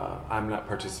 I'm not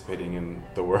participating in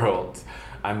the world.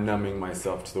 I'm numbing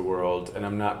myself to the world, and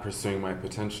I'm not pursuing my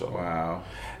potential. Wow.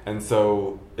 And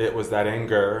so it was that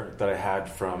anger that I had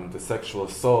from the sexual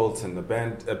assault and the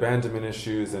abandonment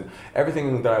issues and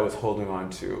everything that I was holding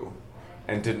on to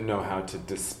and didn't know how to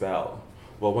dispel.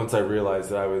 Well, once I realized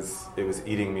that it was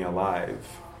eating me alive,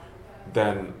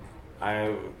 then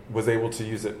I was able to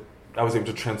use it. I was able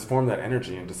to transform that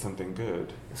energy into something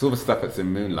good. It's all the stuff that's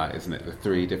in Moonlight, isn't it? The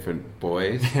three different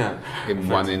boys, in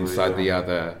one inside the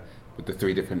other, with the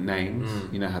three different names.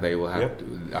 You know how they all have,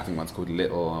 I think one's called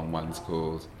Little and one's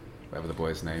called whatever the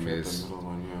boy's name is,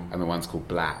 and the one's called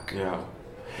Black. Yeah.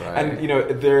 Right.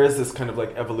 And there is this kind of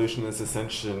like evolution, this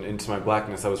ascension into my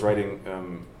blackness. I was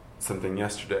writing something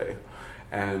yesterday,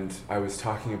 and I was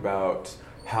talking about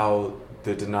how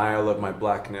the denial of my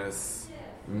blackness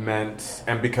meant,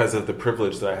 and because of the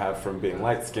privilege that I have from being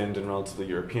light-skinned and relatively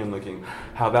European-looking,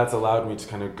 how that's allowed me to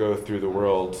kind of go through the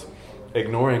world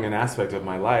ignoring an aspect of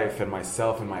my life and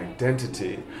myself and my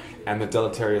identity, and the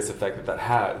deleterious effect that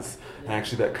has. And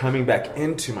actually that coming back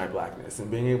into my blackness and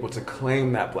being able to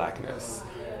claim that blackness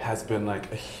has been like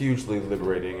a hugely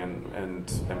liberating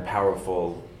and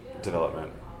powerful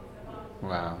development.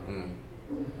 Wow.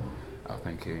 Oh,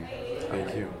 thank you.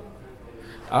 Thank you.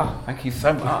 Oh, thank you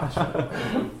so much.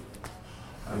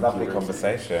 Lovely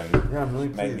conversation. Yeah, I'm really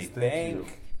made me pleased. Thank you.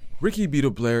 think. Ricky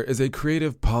Beetle Blair is a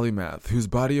creative polymath whose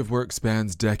body of work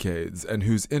spans decades and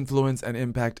whose influence and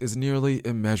impact is nearly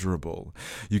immeasurable.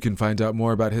 You can find out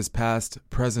more about his past,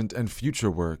 present, and future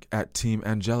work at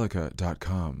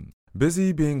teamangelica.com.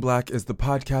 Busy Being Black is the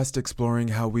podcast exploring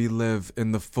how we live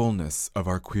in the fullness of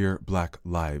our queer Black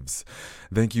lives.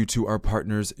 Thank you to our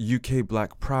partners UK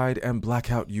Black Pride and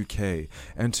Blackout UK,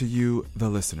 and to you, the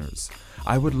listeners.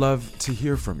 I would love to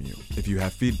hear from you. If you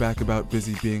have feedback about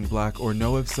Busy Being Black or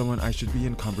know of someone I should be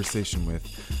in conversation with,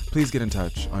 please get in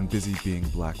touch on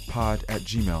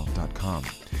busybeingBlackPod@gmail.com.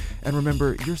 And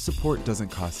remember, your support doesn't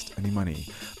cost any money.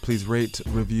 Please rate,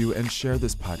 review, and share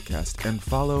this podcast, and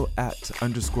follow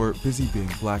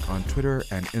 @_BusyBeingBlack on Twitter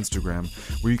and Instagram,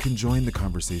 where you can join the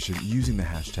conversation using the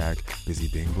hashtag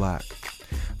BusyBeingBlack.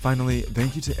 Finally,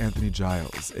 thank you to Anthony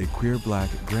Giles, a queer Black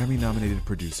Grammy-nominated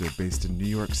producer based in New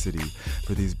York City,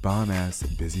 for these bomb-ass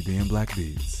Busy Being Black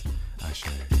beats. Ashe.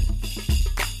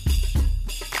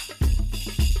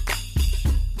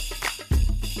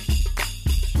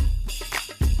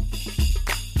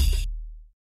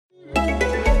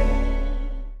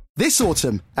 This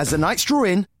autumn, as the nights draw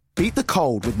in, beat the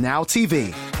cold with Now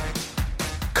TV.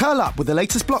 Curl up with the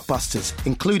latest blockbusters,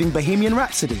 including Bohemian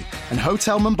Rhapsody and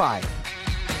Hotel Mumbai.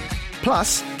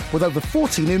 Plus, with over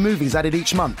 40 new movies added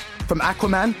each month, from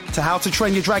Aquaman to How to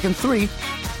Train Your Dragon 3,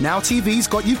 Now TV's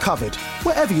got you covered,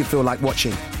 wherever you feel like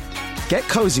watching. Get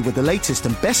cozy with the latest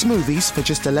and best movies for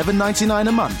just $11.99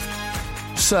 a month.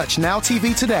 Search Now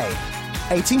TV today.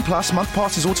 18 plus month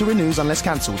passes auto renews unless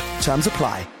cancelled. Terms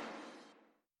apply.